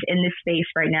in this space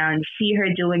right now and to see her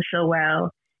doing so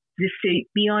well, just to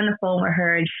be on the phone with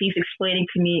her and she's explaining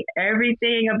to me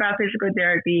everything about physical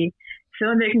therapy.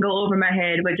 Some of it can go over my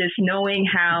head, but just knowing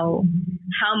how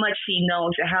much she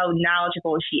knows and how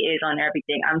knowledgeable she is on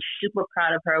everything, I'm super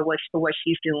proud of her for what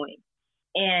she's doing.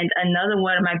 And another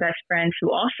one of my best friends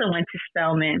who also went to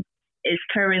Spelman is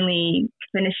currently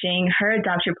finishing her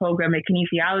doctorate program in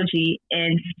kinesiology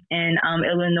in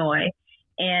Illinois.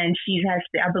 And she has,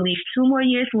 I believe, 2 more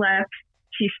years left.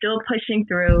 She's still pushing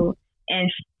through, and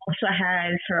she also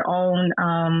has her own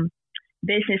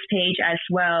business page as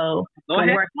well. Go ahead,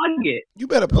 plug it. You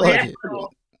better plug it. So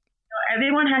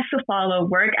everyone has to follow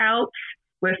Workouts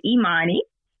with Imani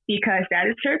because that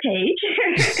is her page.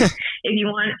 If you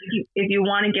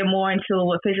want to get more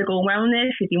into physical wellness,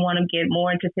 if you want to get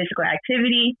more into physical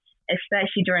activity,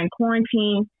 especially during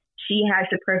quarantine, she has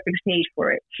the perfect page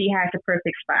for it. She has the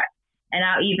perfect spot, and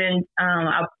I'll even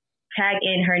I'll tag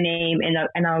in her name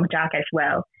in our doc as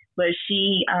well. But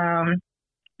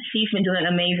she's been doing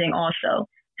amazing also.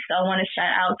 So I want to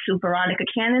shout out to Veronica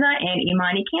Canada and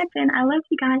Imani Canton. I love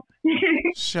you guys.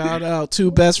 Shout out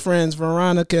to best friends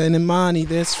Veronica and Imani.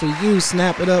 This for you.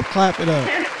 Snap it up, clap it up.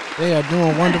 They are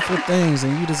doing wonderful things,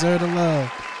 and you deserve the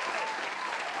love.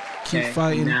 Keep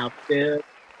fighting. Now, Phil,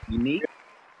 Unique,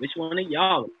 which one of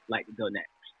y'all would like to go next?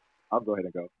 I'll go ahead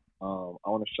and go. I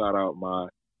want to shout out my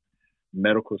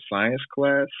medical science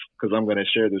class because I'm going to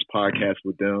share this podcast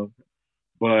with them.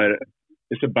 But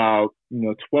it's about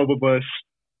 12 of us,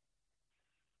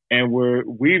 and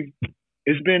we've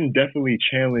it's been definitely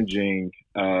challenging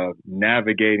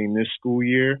navigating this school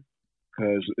year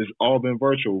because it's all been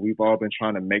virtual. We've all been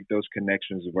trying to make those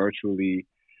connections virtually.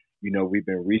 We've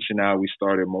been reaching out. We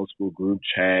started multiple group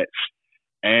chats,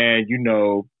 and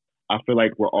I feel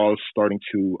like we're all starting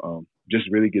to just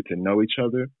really get to know each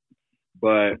other.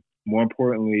 But more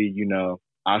importantly,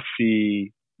 I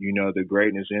see the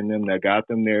greatness in them that got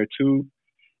them there too.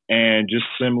 And just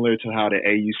similar to how the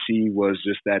AUC was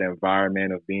just that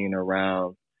environment of being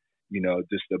around,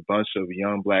 just a bunch of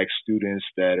young Black students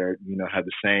that are, have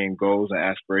the same goals and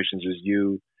aspirations as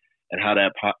you, and how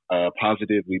that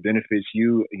positively benefits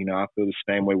you. I feel the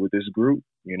same way with this group.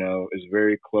 It's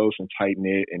very close and tight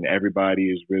knit, and everybody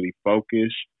is really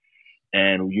focused.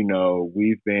 And,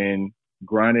 we've been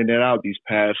grinding it out these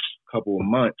past couple of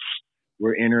months.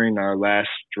 We're entering our last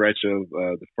stretch of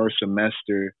the first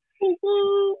semester.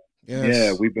 Yes.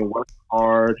 Yeah, we've been working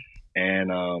hard,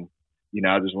 and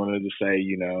I just wanted to say,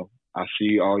 I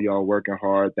see all y'all working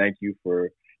hard. Thank you for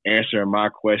answering my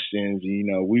questions.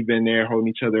 We've been there holding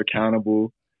each other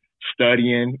accountable,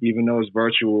 studying, even though it's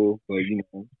virtual, but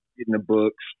getting the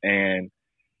books, and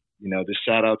just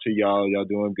shout out to y'all. Y'all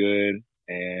doing good,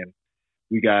 and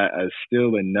we got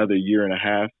still another year and a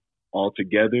half all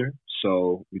together.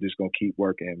 So we're just gonna keep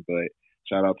working. But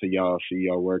shout out to y'all. See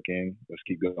y'all working. Let's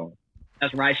keep going.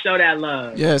 That's right. Show that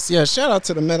love. Yes. Shout out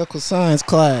to the medical science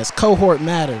class. Cohort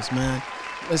matters, man.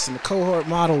 Listen, the cohort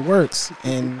model works,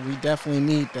 and we definitely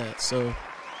need that. So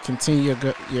continue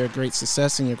your great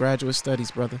success in your graduate studies,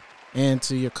 brother, and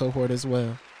to your cohort as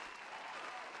well.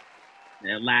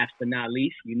 And last but not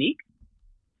least, Unique.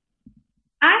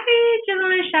 I just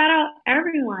want to shout out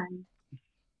everyone.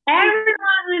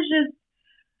 Everyone who's just,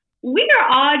 we are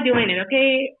all doing it,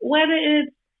 okay? Whether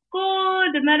it's school,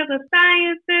 the medical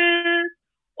sciences,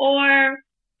 or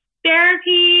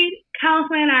therapy,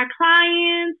 counseling our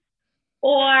clients,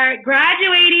 or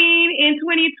graduating in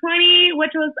 2020,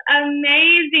 which was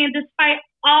amazing despite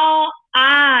all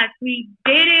odds. We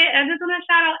did it. I just want to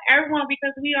shout out everyone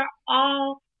because we are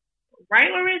all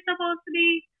right where we're supposed to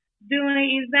be,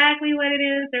 doing exactly what it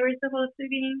is that we're supposed to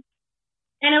be.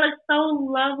 And it looks so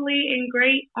lovely and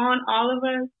great on all of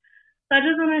us. So I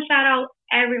just want to shout out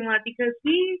everyone because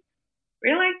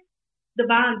we're like the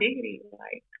bomb diggity.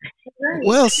 Like,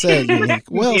 well said, Unique.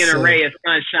 Well being said. a ray of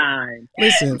sunshine.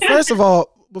 Listen, first of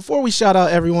all, before we shout out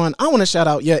everyone, I want to shout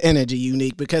out your energy,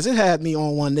 Unique, because it had me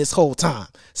on one this whole time.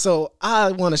 So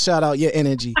I want to shout out your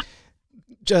energy.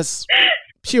 Just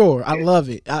pure. I love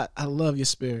it. I love your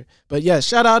spirit. But yeah,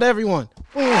 shout out everyone.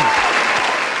 Boom.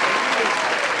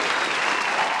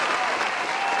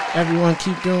 Everyone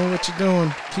keep doing what you're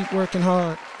doing. Keep working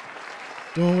hard.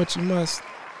 Doing what you must.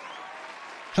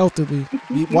 Healthily.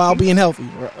 While being healthy,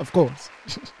 of course.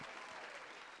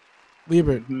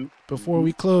 Liebert, before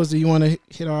we close, do you want to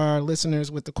hit our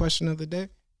listeners with the question of the day?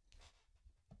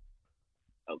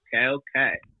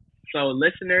 Okay. So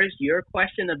listeners, your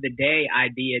question of the day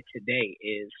idea today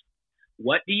is,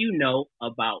 what do you know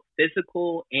about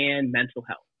physical and mental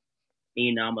health?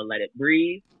 I'm going to let it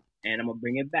breathe, and I'm going to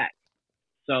bring it back.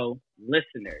 So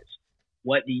listeners,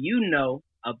 what do you know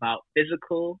about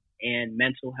physical and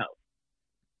mental health?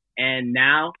 And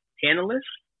now, panelists,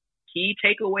 key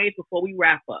takeaways before we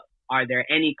wrap up. Are there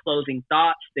any closing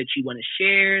thoughts that you want to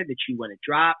share, that you want to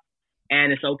drop?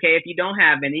 And it's okay if you don't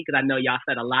have any, because I know y'all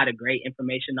said a lot of great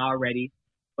information already.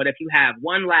 But if you have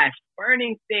one last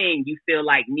burning thing you feel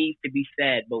like needs to be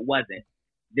said but wasn't,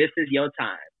 this is your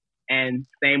time. And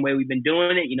same way we've been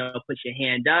doing it, put your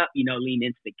hand up, lean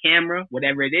into the camera,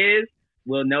 whatever it is,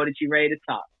 we'll know that you're ready to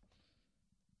talk.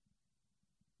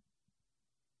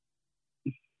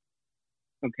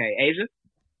 Okay, Asia?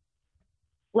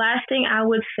 Last thing I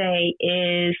would say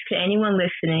is to anyone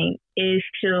listening is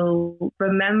to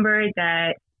remember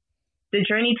that the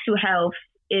journey to health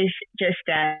is just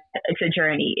that. It's a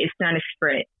journey. It's not a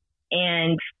sprint.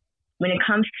 And when it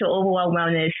comes to overall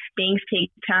wellness, things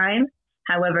take time.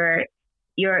 However,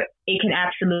 it can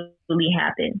absolutely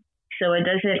happen. So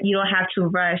you don't have to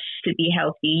rush to be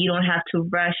healthy. You don't have to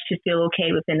rush to feel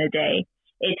okay within a day.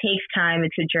 It takes time.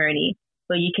 It's a journey,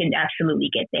 but you can absolutely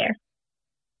get there.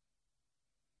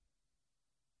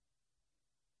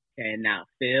 Okay, now,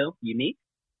 Phil, Unique?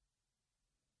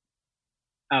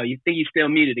 Oh, you think you're still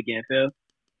muted again, Phil?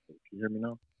 Can you hear me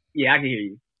now? Yeah, I can hear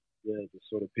you. Yeah, to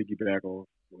sort of piggyback on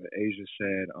what Asia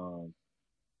said,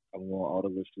 I want all the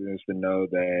listeners to know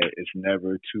that it's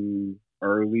never too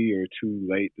early or too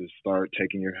late to start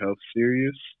taking your health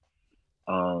serious.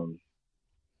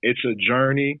 It's a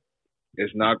journey.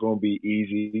 It's not going to be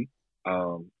easy.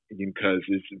 because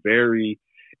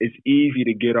it's easy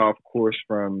to get off course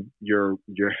from your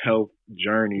health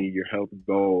journey, your health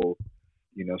goal.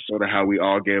 Sort of how we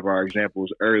all gave our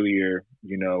examples earlier.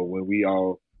 When we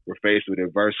all were faced with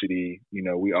adversity,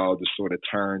 we all just sort of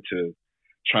turned to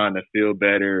trying to feel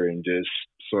better and just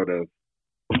sort of,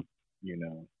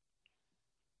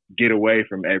 get away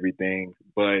from everything.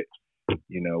 But,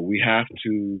 we have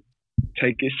to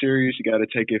take it serious. You got to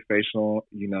take it face on.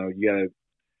 You got to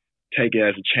take it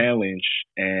as a challenge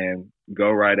and go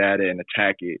right at it and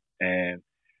attack it. And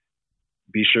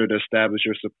be sure to establish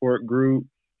your support group,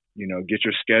 get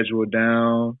your schedule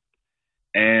down.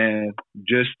 And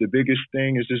just the biggest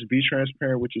thing is just be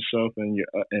transparent with yourself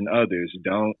and others.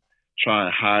 Don't try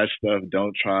and hide stuff.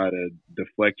 Don't try to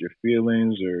deflect your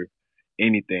feelings or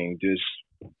anything. Just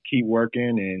keep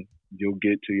working and you'll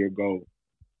get to your goal.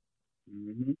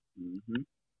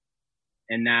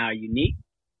 And now, Unique.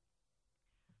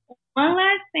 One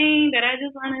last thing that I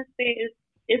just want to say is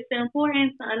it's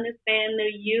important to understand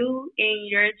the you in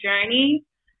your journey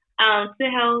to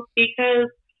health, because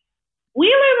we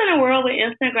live in a world with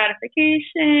instant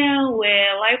gratification, with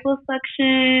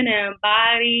liposuction and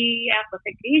body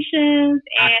amplifications.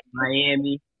 And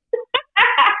Miami.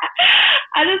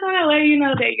 I just want to let you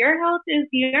know that your health is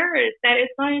yours, that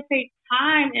it's going to take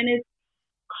time and it's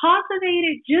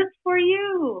cultivated just for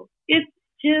you. It's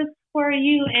just for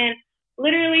you. And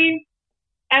literally,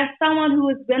 as someone who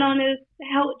has been on this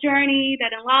health journey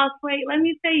that has lost weight, let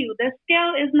me tell you, the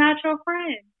scale is not your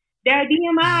friend. That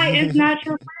BMI is not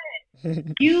your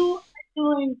friend. You are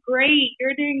doing great.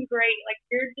 You're doing great. Like,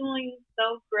 you're doing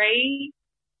so great.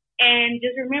 And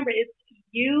just remember, it's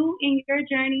you in your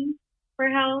journey for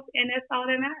health, and that's all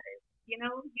that matters. You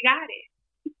got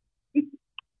it.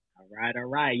 All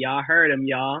right. Y'all heard him,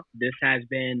 y'all. This has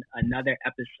been another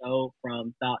episode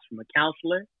from Thoughts from a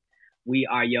Counselor. We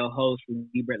are your hosts,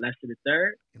 Liebert Lester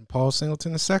III. And Paul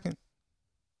Singleton II.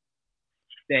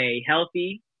 Stay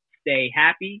healthy, stay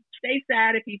happy, stay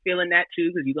sad if you're feeling that too,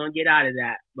 because you're going to get out of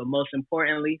that. But most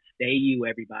importantly, stay you,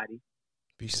 everybody.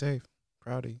 Be safe.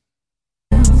 Proud of you.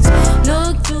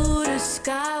 Look to the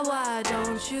sky, why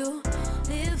don't you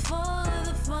live for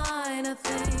the finer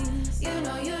things? You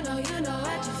know,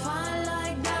 where to find